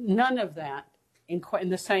none of that in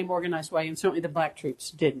the same organized way, and certainly the black troops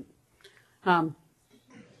didn't.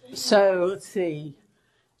 So let's see.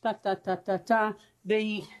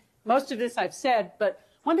 Most of this I've said, but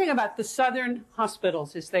One thing about the Southern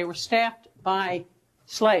hospitals is they were staffed by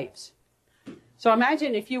slaves. So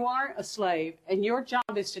imagine if you are a slave and your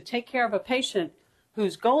job is to take care of a patient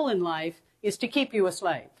whose goal in life is to keep you a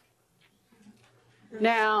slave.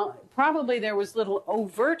 Now, probably there was little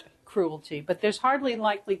overt cruelty, but there's hardly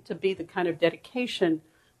likely to be the kind of dedication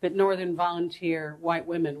that Northern volunteer white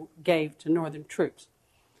women gave to Northern troops.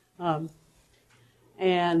 So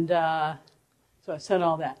I said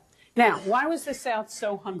all that. Now, why was the South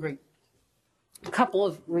so hungry? A couple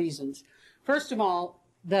of reasons. First of all,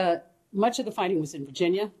 much of the fighting was in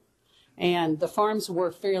Virginia, and the farms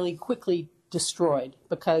were fairly quickly destroyed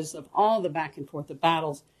because of all the back and forth of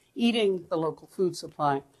battles, eating the local food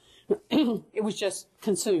supply. It was just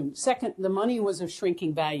consumed. Second, the money was of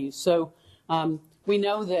shrinking value. So we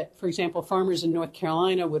know that, for example, farmers in North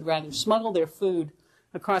Carolina would rather smuggle their food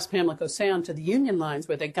across Pamlico Sound to the Union lines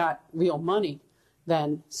where they got real money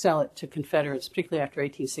than sell it to Confederates, particularly after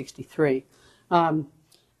 1863.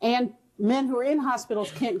 And men who are in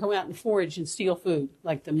hospitals can't go out and forage and steal food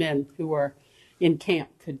like the men who are in camp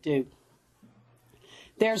could do.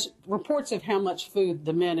 There's reports of how much food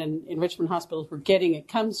the men in Richmond hospitals were getting. It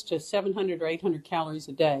comes to 700 or 800 calories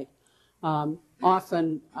a day.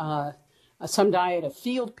 Often some diet of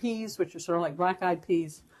field peas, which are sort of like black-eyed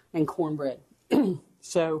peas, and cornbread. And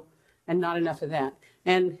not enough of that.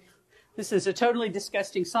 And this is a totally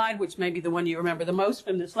disgusting slide, which may be the one you remember the most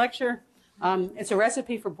from this lecture. It's a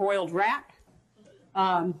recipe for broiled rat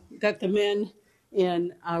that the men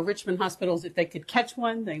in Richmond hospitals, if they could catch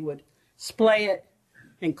one, they would splay it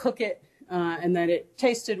and cook it, and that it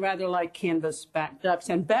tasted rather like canvas-back ducks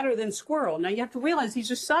and better than squirrel. Now, you have to realize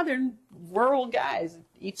these are southern, rural guys.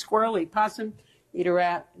 Eat squirrel, eat possum, eat a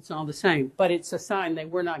rat. It's all the same. But it's a sign they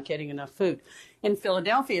were not getting enough food. In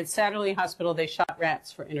Philadelphia, at Satterley Hospital, they shot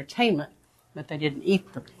rats for entertainment, but they didn't eat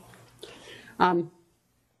them.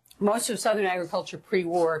 Most of southern agriculture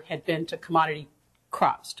pre-war had been to commodity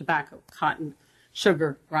crops, tobacco, cotton,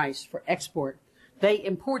 sugar, rice for export. They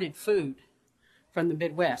imported food from the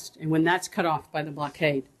Midwest, and when that's cut off by the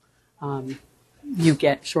blockade, you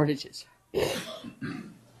get shortages.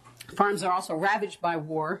 Farms are also ravaged by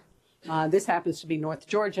war. This happens to be North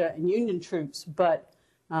Georgia and Union troops, but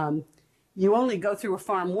you only go through a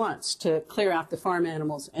farm once to clear out the farm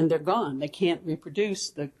animals, and they're gone. They can't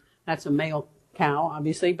reproduce. That's a male cow,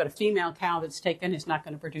 obviously, but a female cow that's taken is not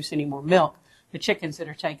going to produce any more milk. The chickens that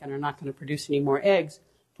are taken are not going to produce any more eggs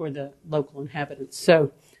for the local inhabitants.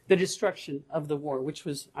 So the destruction of the war, which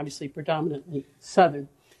was obviously predominantly Southern.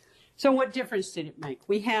 So what difference did it make?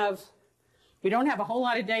 We don't have a whole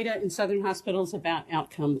lot of data in Southern hospitals about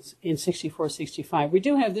outcomes in 64, 65. We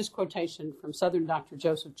do have this quotation from Southern Dr.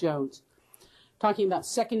 Joseph Jones talking about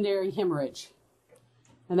secondary hemorrhage.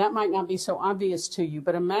 And that might not be so obvious to you,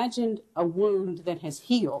 but imagine a wound that has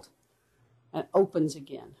healed and opens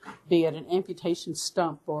again, be it an amputation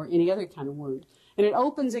stump or any other kind of wound. And it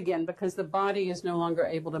opens again because the body is no longer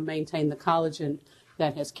able to maintain the collagen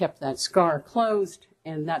that has kept that scar closed,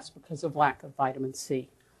 and that's because of lack of vitamin C.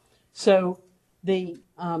 So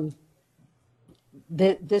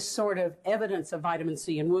this sort of evidence of vitamin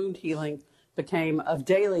C in wound healing became of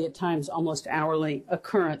daily, at times almost hourly,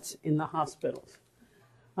 occurrence in the hospitals.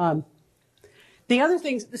 The other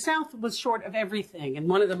things, the South was short of everything, and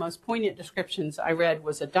one of the most poignant descriptions I read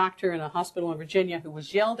was a doctor in a hospital in Virginia who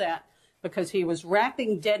was yelled at because he was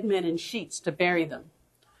wrapping dead men in sheets to bury them.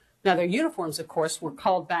 Now, their uniforms, of course, were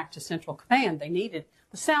called back to Central Command. The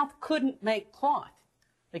South couldn't make cloth.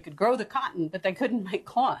 They could grow the cotton, but they couldn't make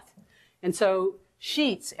cloth. And so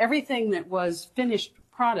sheets, everything that was finished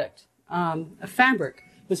product, a fabric,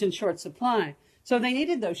 was in short supply. So they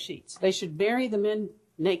needed those sheets. They should bury the men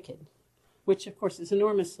naked, which, of course, is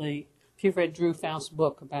enormously, if you've read Drew Faust's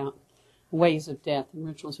book about ways of death and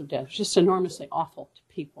rituals of death, it's just enormously awful to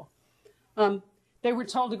people. They were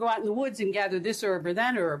told to go out in the woods and gather this herb or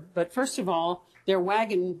that herb, but first of all, their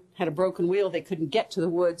wagon had a broken wheel. They couldn't get to the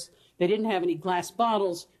woods. They didn't have any glass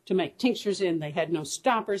bottles to make tinctures in. They had no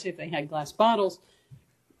stoppers if they had glass bottles.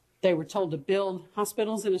 They were told to build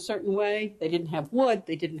hospitals in a certain way. They didn't have wood.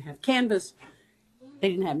 They didn't have canvas. They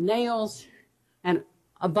didn't have nails. And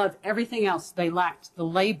above everything else, they lacked the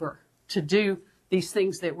labor to do these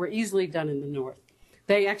things that were easily done in the North.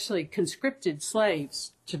 They actually conscripted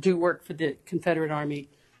slaves to do work for the Confederate Army,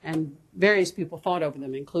 and various people fought over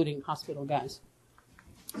them, including hospital guys.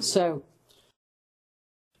 So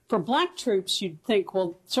for black troops, you'd think,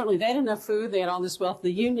 well, certainly they had enough food, they had all this wealth of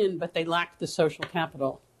the Union, but they lacked the social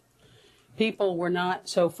capital. People were not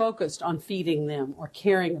so focused on feeding them or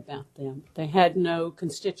caring about them. They had no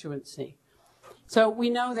constituency. So we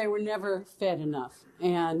know they were never fed enough.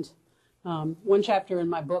 And One chapter in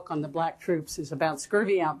my book on the black troops is about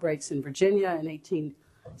scurvy outbreaks in Virginia in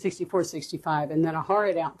 1864-65, and then a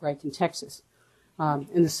horrid outbreak in Texas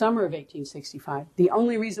in the summer of 1865. The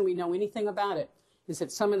only reason we know anything about it is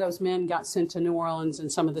that some of those men got sent to New Orleans,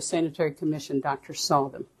 and some of the Sanitary Commission doctors saw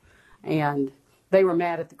them. And they were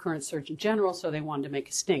mad at the current Surgeon General, so they wanted to make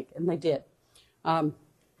a stink, and they did.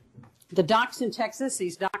 The docs in Texas,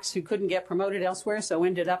 these docs who couldn't get promoted elsewhere, so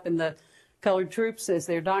ended up in the colored troops as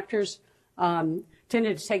their doctors, tended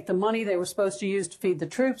to take the money they were supposed to use to feed the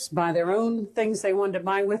troops, buy their own things they wanted to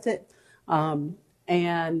buy with it.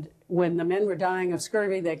 And when the men were dying of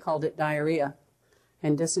scurvy, they called it diarrhea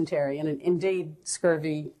and dysentery. And indeed,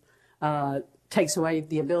 scurvy takes away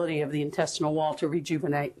the ability of the intestinal wall to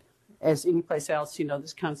rejuvenate. As any place else,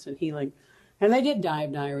 there's constant healing. And they did die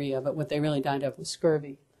of diarrhea, but what they really died of was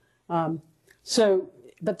scurvy. But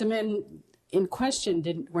the men in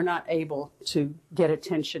question were not able to get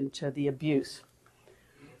attention to the abuse.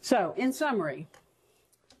 So, in summary,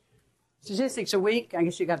 statistics are weak. I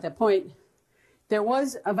guess you got that point. There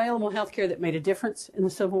was available health care that made a difference in the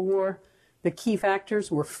Civil War. The key factors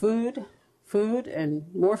were food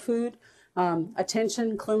and more food,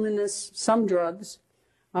 attention, cleanliness, some drugs.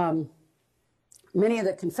 Many of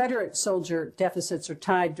the Confederate soldier deficits are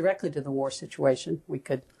tied directly to the war situation. We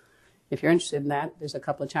could, if you're interested in that, there's a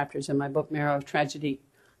couple of chapters in my book, Marrow of Tragedy,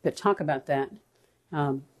 that talk about that.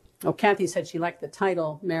 Kathy said she liked the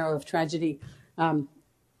title, Marrow of Tragedy.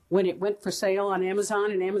 When it went for sale on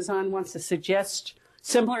Amazon, and Amazon wants to suggest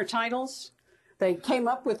similar titles, they came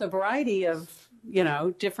up with a variety of,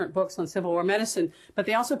 different books on Civil War medicine, but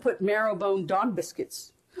they also put marrow bone dog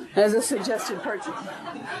biscuits as a suggested purchase.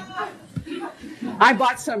 I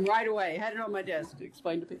bought some right away, had it on my desk to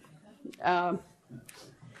explain to people.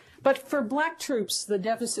 But for black troops, the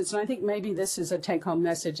deficits, and I think maybe this is a take-home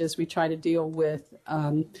message as we try to deal with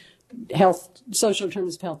health, social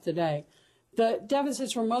determinants of health today, the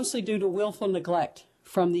deficits were mostly due to willful neglect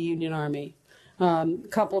from the Union Army,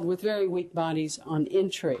 coupled with very weak bodies on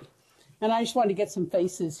entry. And I just wanted to get some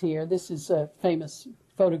faces here. This is a famous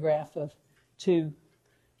photograph of two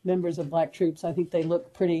members of black troops. I think they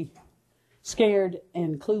look pretty scared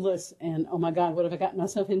and clueless and, oh my God, what have I gotten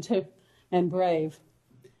myself into? And brave.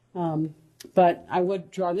 But I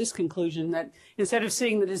would draw this conclusion that instead of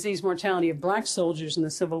seeing the disease mortality of black soldiers in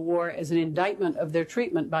the Civil War as an indictment of their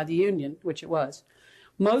treatment by the Union, which it was,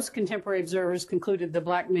 most contemporary observers concluded the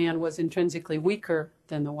black man was intrinsically weaker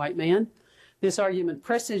than the white man. This argument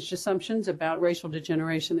presaged assumptions about racial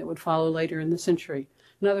degeneration that would follow later in the century.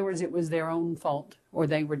 In other words, it was their own fault, or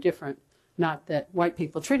they were different, not that white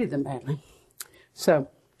people treated them badly. So,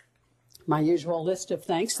 my usual list of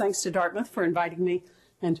thanks to Dartmouth for inviting me,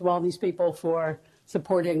 and to all these people for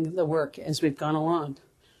supporting the work as we've gone along.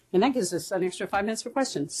 And that gives us an extra 5 minutes for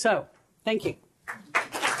questions. So, thank you.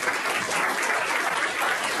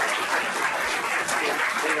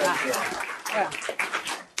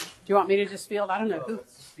 Do you want me to just field? I don't know.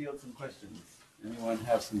 Let's field some questions. Anyone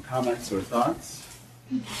have some comments or thoughts?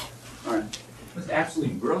 All right. It was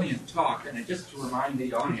absolutely brilliant talk, and just to remind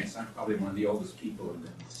the audience, I'm probably one of the oldest people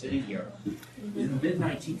sitting here. In the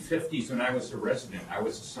mid-1950s, when I was a resident, I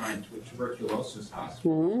was assigned to a tuberculosis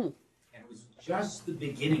hospital, and it was just the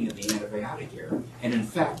beginning of the antibiotic era. And in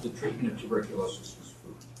fact, the treatment of tuberculosis was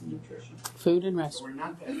food and nutrition. Food and rest. So we're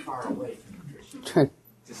not that far away from nutrition. True.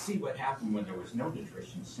 To see what happened when there was no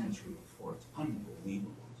nutrition a century before, it's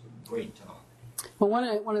unbelievable. It's a great talk. Well,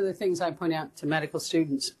 one of the things I point out to medical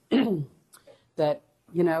students that,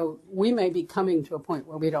 we may be coming to a point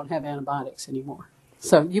where we don't have antibiotics anymore.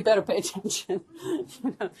 So you better pay attention.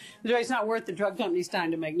 It's not worth the drug company's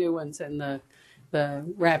time to make new ones and the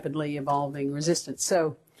rapidly evolving resistance.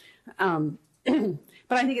 So, but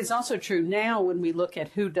I think it's also true now when we look at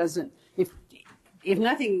who doesn't, if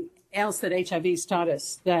nothing else that HIV's taught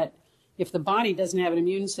us, that if the body doesn't have an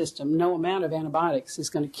immune system, no amount of antibiotics is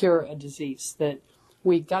going to cure a disease. That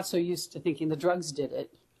we got so used to thinking the drugs did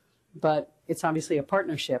it, but it's obviously a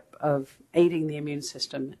partnership of aiding the immune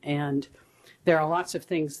system. And there are lots of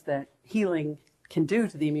things that healing can do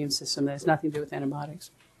to the immune system that has nothing to do with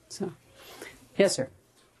antibiotics. So, yes, sir.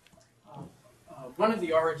 One of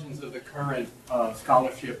the origins of the current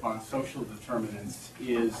scholarship on social determinants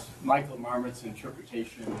is Michael Marmot's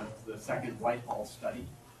interpretation of the second Whitehall study,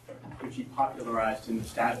 which he popularized in the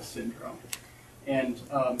status syndrome. And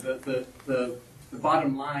the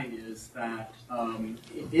bottom line is that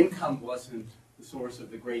income wasn't the source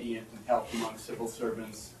of the gradient in health among civil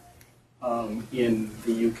servants in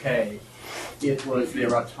the UK. It was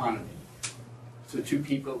their autonomy. So two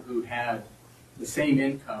people who had the same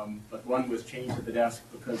income, but one was chained to the desk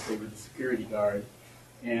because they were the security guard,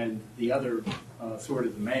 and the other sort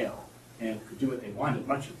of the male, and could do what they wanted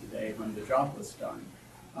much of the day when the job was done,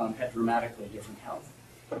 had dramatically different health.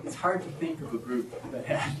 It's hard to think of a group that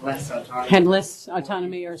had less autonomy. Had less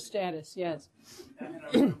autonomy or status, yes. And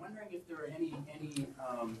I'm wondering if there are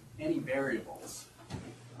any variables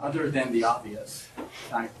other than the obvious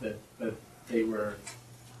fact that they were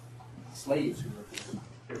slaves who were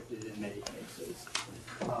conscripted in many cases,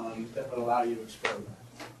 that would allow you to experiment.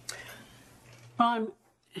 I'm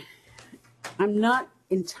not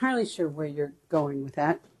entirely sure where you're going with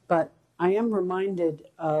that, but I am reminded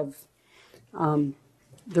of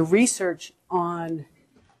the research on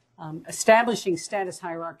establishing status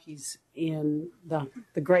hierarchies in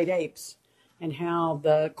the great apes and how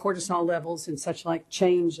the cortisol levels and such like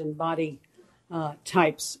change in body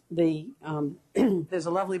types. There's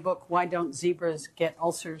a lovely book, Why Don't Zebras Get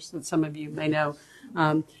Ulcers, that some of you may know.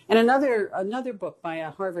 And another book by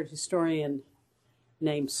a Harvard historian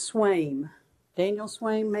named Swaim, Daniel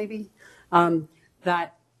Swaim maybe,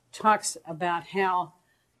 that talks about how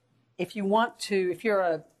if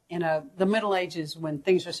you're in the Middle Ages when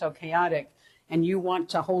things are so chaotic and you want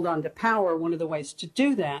to hold on to power, one of the ways to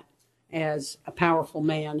do that as a powerful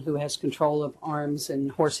man who has control of arms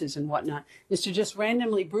and horses and whatnot is to just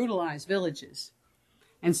randomly brutalize villages.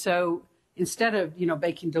 And so instead of,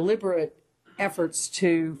 making deliberate efforts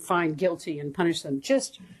to find guilty and punish them,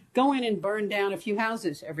 just go in and burn down a few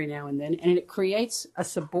houses every now and then, and it creates a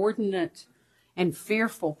subordinate and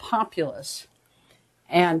fearful populace.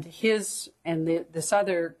 And this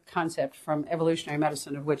other concept from evolutionary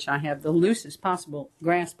medicine, of which I have the loosest possible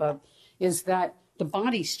grasp of, is that the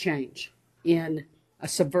bodies change in a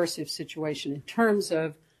subversive situation in terms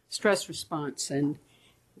of stress response and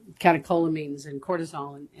catecholamines and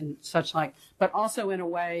cortisol and such like, but also in a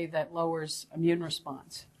way that lowers immune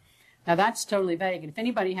response. Now, that's totally vague, and if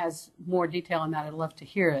anybody has more detail on that, I'd love to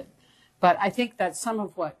hear it. But I think that's some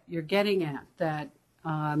of what you're getting at, that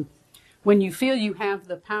when you feel you have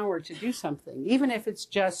the power to do something, even if it's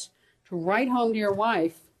just to write home to your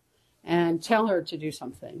wife and tell her to do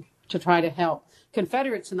something, to try to help.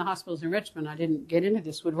 Confederates in the hospitals in Richmond, I didn't get into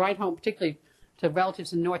this, would write home particularly to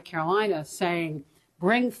relatives in North Carolina saying,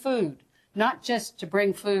 bring food, not just to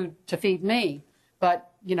bring food to feed me, but,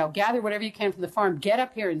 gather whatever you can from the farm, get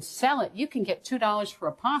up here and sell it. You can get $2 for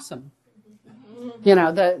a possum.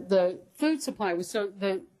 The food supply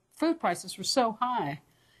the food prices were so high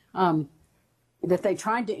that they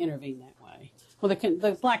tried to intervene that way. Well,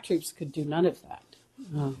 the black troops could do none of that.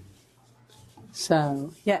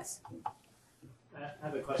 So, yes. I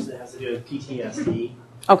have a question that has to do with PTSD.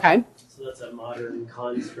 Okay. So that's a modern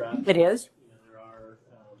construct. It is. There are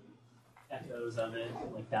echoes of it,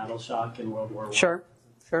 like battle shock in World War I. Sure.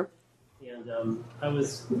 And I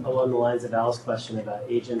was along the lines of Al's question about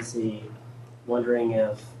agency, wondering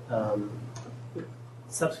if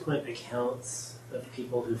subsequent accounts of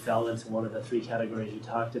people who fell into one of the three categories you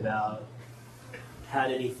talked about had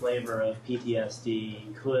any flavor of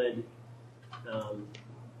PTSD, could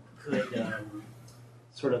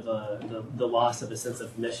sort of the loss of a sense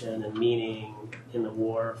of mission and meaning in the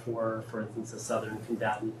war for instance, a Southern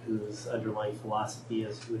combatant whose underlying philosophy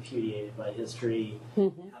is repudiated by history,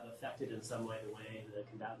 have affected in some way the way the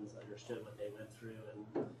combatants understood what they went through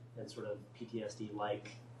and sort of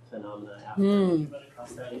PTSD-like phenomena after you run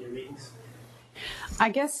across that in your meetings? I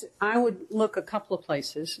guess I would look a couple of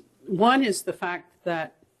places. One is the fact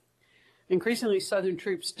that increasingly Southern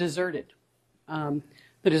troops deserted.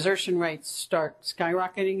 The desertion rates start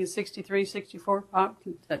skyrocketing in 63, 64.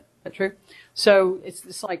 Is that true? So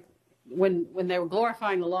it's like when they were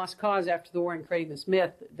glorifying the lost cause after the war and creating this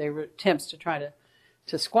myth, there were attempts to try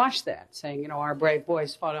to squash that, saying, our brave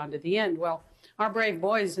boys fought on to the end. Well, our brave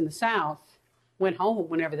boys in the South went home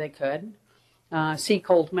whenever they could, see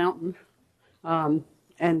Cold Mountain,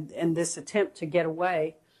 and this attempt to get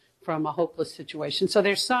away from a hopeless situation. So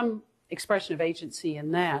there's some expression of agency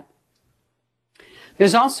in that.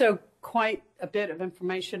 There's also quite a bit of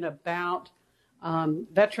information about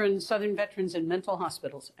Southern veterans in mental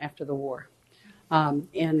hospitals after the war,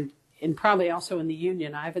 and probably also in the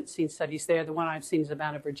Union. I haven't seen studies there. The one I've seen is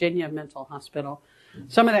about a Virginia mental hospital.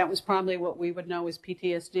 Some of that was probably what we would know as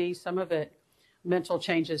PTSD. Some of it mental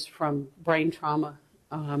changes from brain trauma,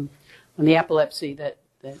 and the epilepsy that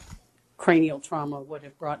cranial trauma would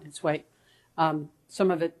have brought its way.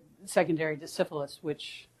 Some of it secondary to syphilis,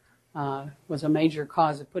 which was a major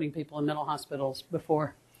cause of putting people in mental hospitals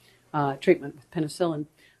before treatment with penicillin.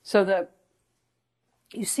 So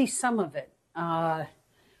you see some of it.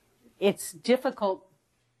 It's difficult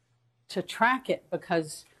to track it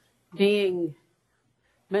because being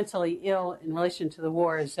mentally ill in relation to the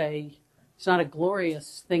war is a it's not a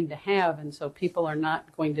glorious thing to have, and so people are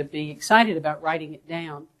not going to be excited about writing it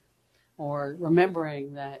down or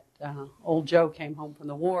remembering that old Joe came home from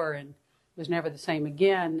the war and was never the same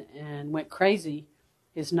again and went crazy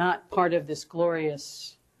is not part of this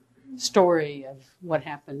glorious story of what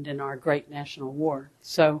happened in our great national war.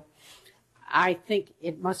 So I think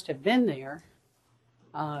it must have been there.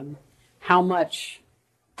 How much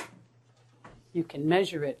you can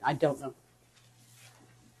measure it, I don't know.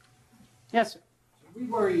 Yes, sir. We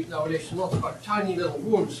worry nowadays a lot about tiny little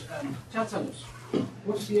wounds and tetanus.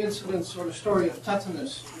 What's the incidence or the story of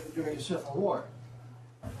tetanus during the Civil War?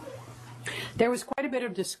 There was quite a bit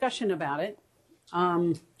of discussion about it,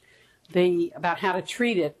 about how to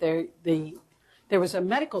treat it. There was a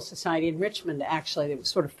medical society in Richmond, actually, that was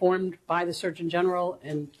sort of formed by the Surgeon General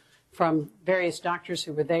and from various doctors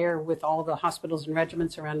who were there with all the hospitals and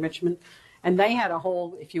regiments around Richmond. And they had a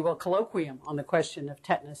whole, if you will, colloquium on the question of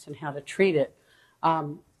tetanus and how to treat it.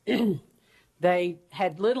 They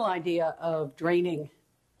had little idea of draining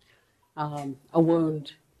a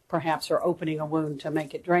wound, perhaps, or opening a wound to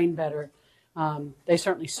make it drain better. They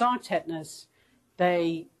certainly saw tetanus,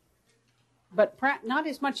 but not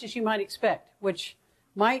as much as you might expect, which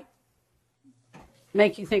might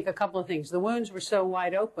make you think a couple of things. The wounds were so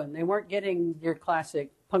wide open, they weren't getting your classic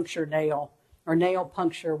puncture nail or nail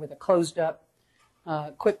puncture with a closed up,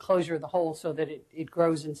 quick closure of the hole so that it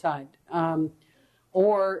grows inside.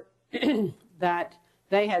 Or that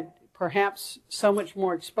they had perhaps so much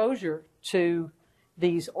more exposure to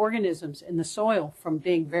these organisms in the soil from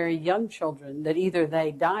being very young children that either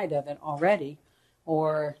they died of it already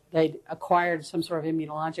or they'd acquired some sort of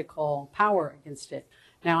immunological power against it.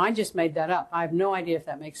 Now, I just made that up. I have no idea if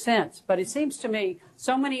that makes sense. But it seems to me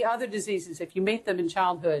so many other diseases, if you meet them in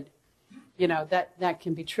childhood, that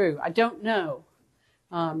can be true. I don't know.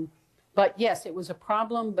 But yes, it was a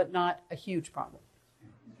problem, but not a huge problem.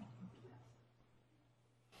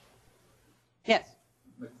 Yes?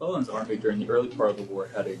 McClellan's army during the early part of the war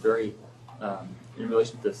had a very, in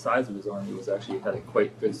relation to the size of his army, had a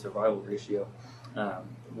quite good survival ratio.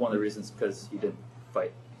 One of the reasons because he didn't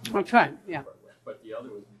fight. That's right, yeah. But the other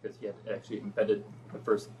was because he had actually embedded the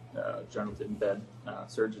first general to embed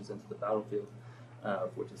surgeons into the battlefield,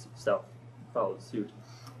 which is itself followed suit.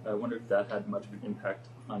 I wonder if that had much of an impact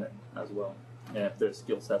on it as well, and if the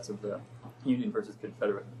skill sets of the Union versus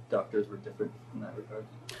Confederate doctors were different in that regard.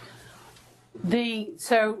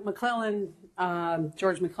 So McClellan,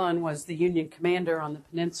 George McClellan was the Union commander on the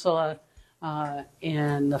peninsula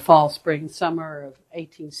in the fall, spring, summer of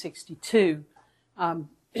 1862.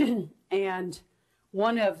 And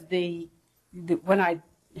one of when I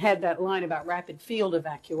had that line about rapid field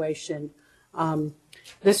evacuation,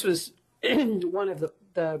 this was one of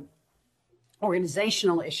the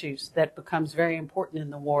organizational issues that becomes very important in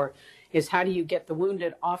the war, is how do you get the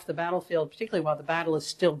wounded off the battlefield, particularly while the battle is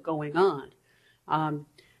still going on.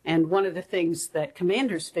 And one of the things that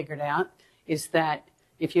commanders figured out is that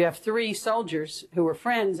if you have 3 soldiers who are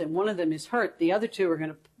friends and one of them is hurt, the other 2 are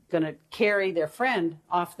going to carry their friend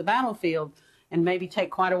off the battlefield and maybe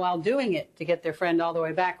take quite a while doing it to get their friend all the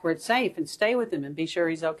way back where it's safe and stay with him and be sure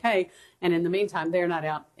he's okay. And in the meantime, they're not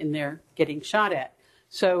out in there getting shot at.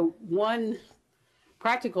 So one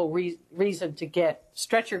practical reason to get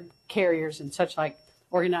stretcher carriers and such like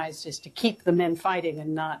organized is to keep the men fighting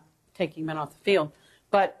and not taking men off the field.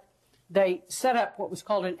 But they set up what was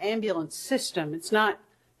called an ambulance system. It's not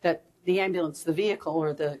that the ambulance, the vehicle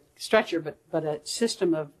or the stretcher, but a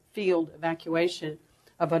system of field evacuation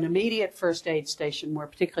of an immediate first aid station where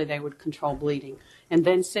particularly they would control bleeding, and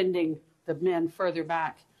then sending the men further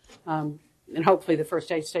back. And hopefully the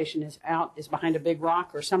first aid station is behind a big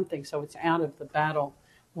rock or something, so it's out of the battle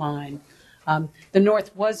line. The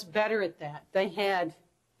North was better at that. They had,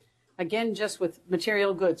 again, just with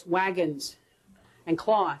material goods, wagons and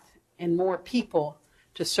cloth and more people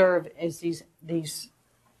to serve as these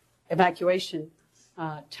evacuation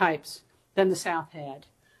types than the South had,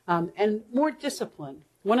 and more discipline.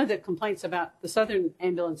 One of the complaints about the Southern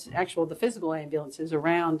ambulance, the physical ambulances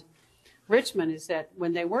around Richmond, is that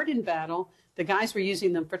when they weren't in battle, the guys were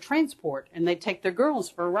using them for transport, and they'd take their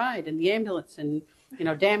girls for a ride in the ambulance and,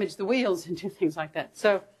 damage the wheels and do things like that.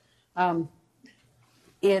 So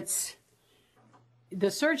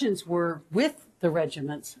the surgeons were with the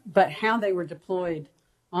regiments, but how they were deployed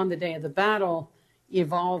on the day of the battle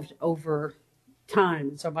evolved over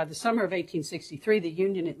time. So by the summer of 1863, the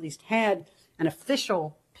Union at least had an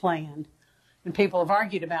official plan, and people have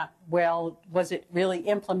argued about, well, was it really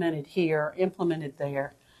implemented here, implemented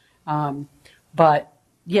there? But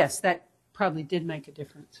yes, that probably did make a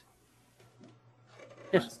difference.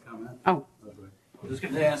 Yes. Last comment. Oh. I was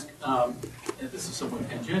going to ask, and this is somewhat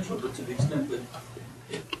tangential, but to the extent that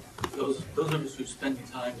those of us who spend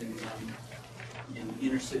time in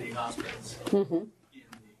inner city hospitals in the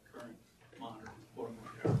current modern form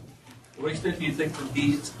of care, to what extent do you think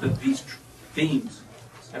that these themes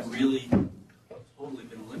have really totally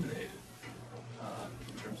been eliminated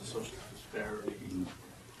in terms of social disparity?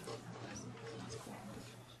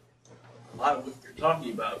 A lot of what you're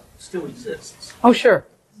talking about still exists. Oh, sure.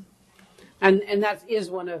 And that is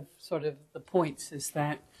one of sort of the points, is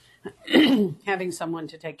that having someone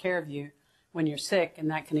to take care of you when you're sick, and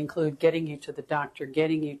that can include getting you to the doctor,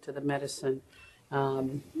 getting you to the medicine.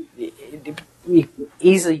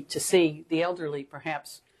 Easy to see the elderly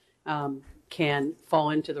perhaps can fall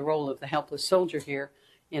into the role of the helpless soldier here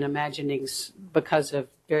in imagining, because of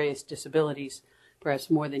various disabilities, perhaps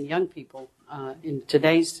more than young people in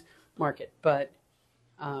today's market. But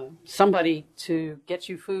somebody to get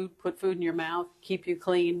you food, put food in your mouth, keep you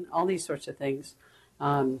clean, all these sorts of things.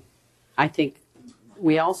 I think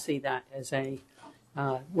we all see that as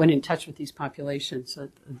when in touch with these populations, a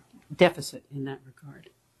deficit in that regard.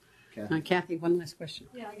 Kathy, one last question.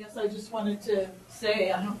 Yeah, I guess I just wanted to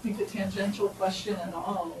say, I don't think a tangential question at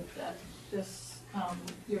all, that this,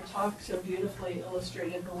 your talk so beautifully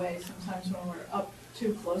illustrated the way sometimes when we're up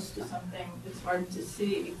too close to something, it's hard to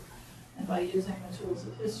see. And by using the tools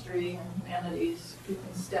of history and humanities, we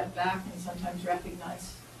can step back and sometimes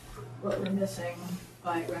recognize what we're missing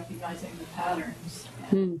by recognizing the patterns.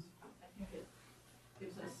 And I think it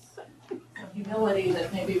gives us some humility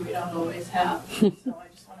that maybe we don't always have. So I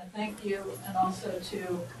just want to thank you, and also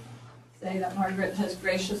to say that Margaret has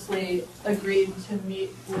graciously agreed to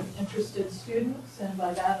meet with interested students, and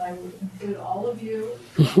by that I would include all of you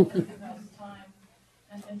who recognize time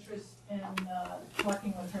and interest in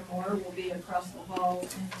talking with her more. Will be across the hall in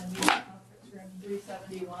the meeting conference room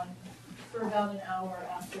 371 for about an hour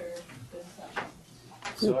after this session.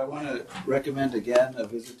 So I want to recommend again a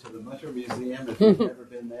visit to the Mutter Museum if you've never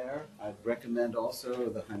been there. I'd recommend also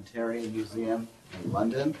the Hunterian Museum in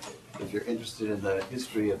London if you're interested in the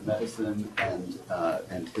history of medicine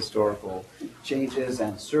and historical changes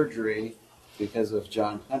and surgery because of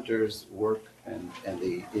John Hunter's work and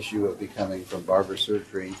the issue of becoming from barber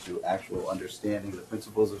surgery to actual understanding the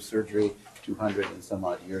principles of surgery 200 and some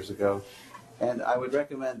odd years ago. And I would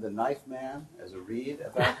recommend The Knife Man as a read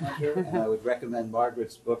about Hunter, and I would recommend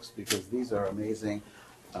Margaret's books because these are amazing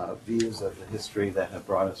views of the history that have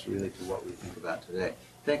brought us really to what we think about today.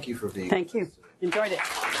 Thank you for being with us today. Thank you. Enjoyed it.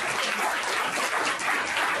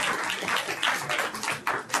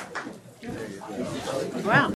 Wow.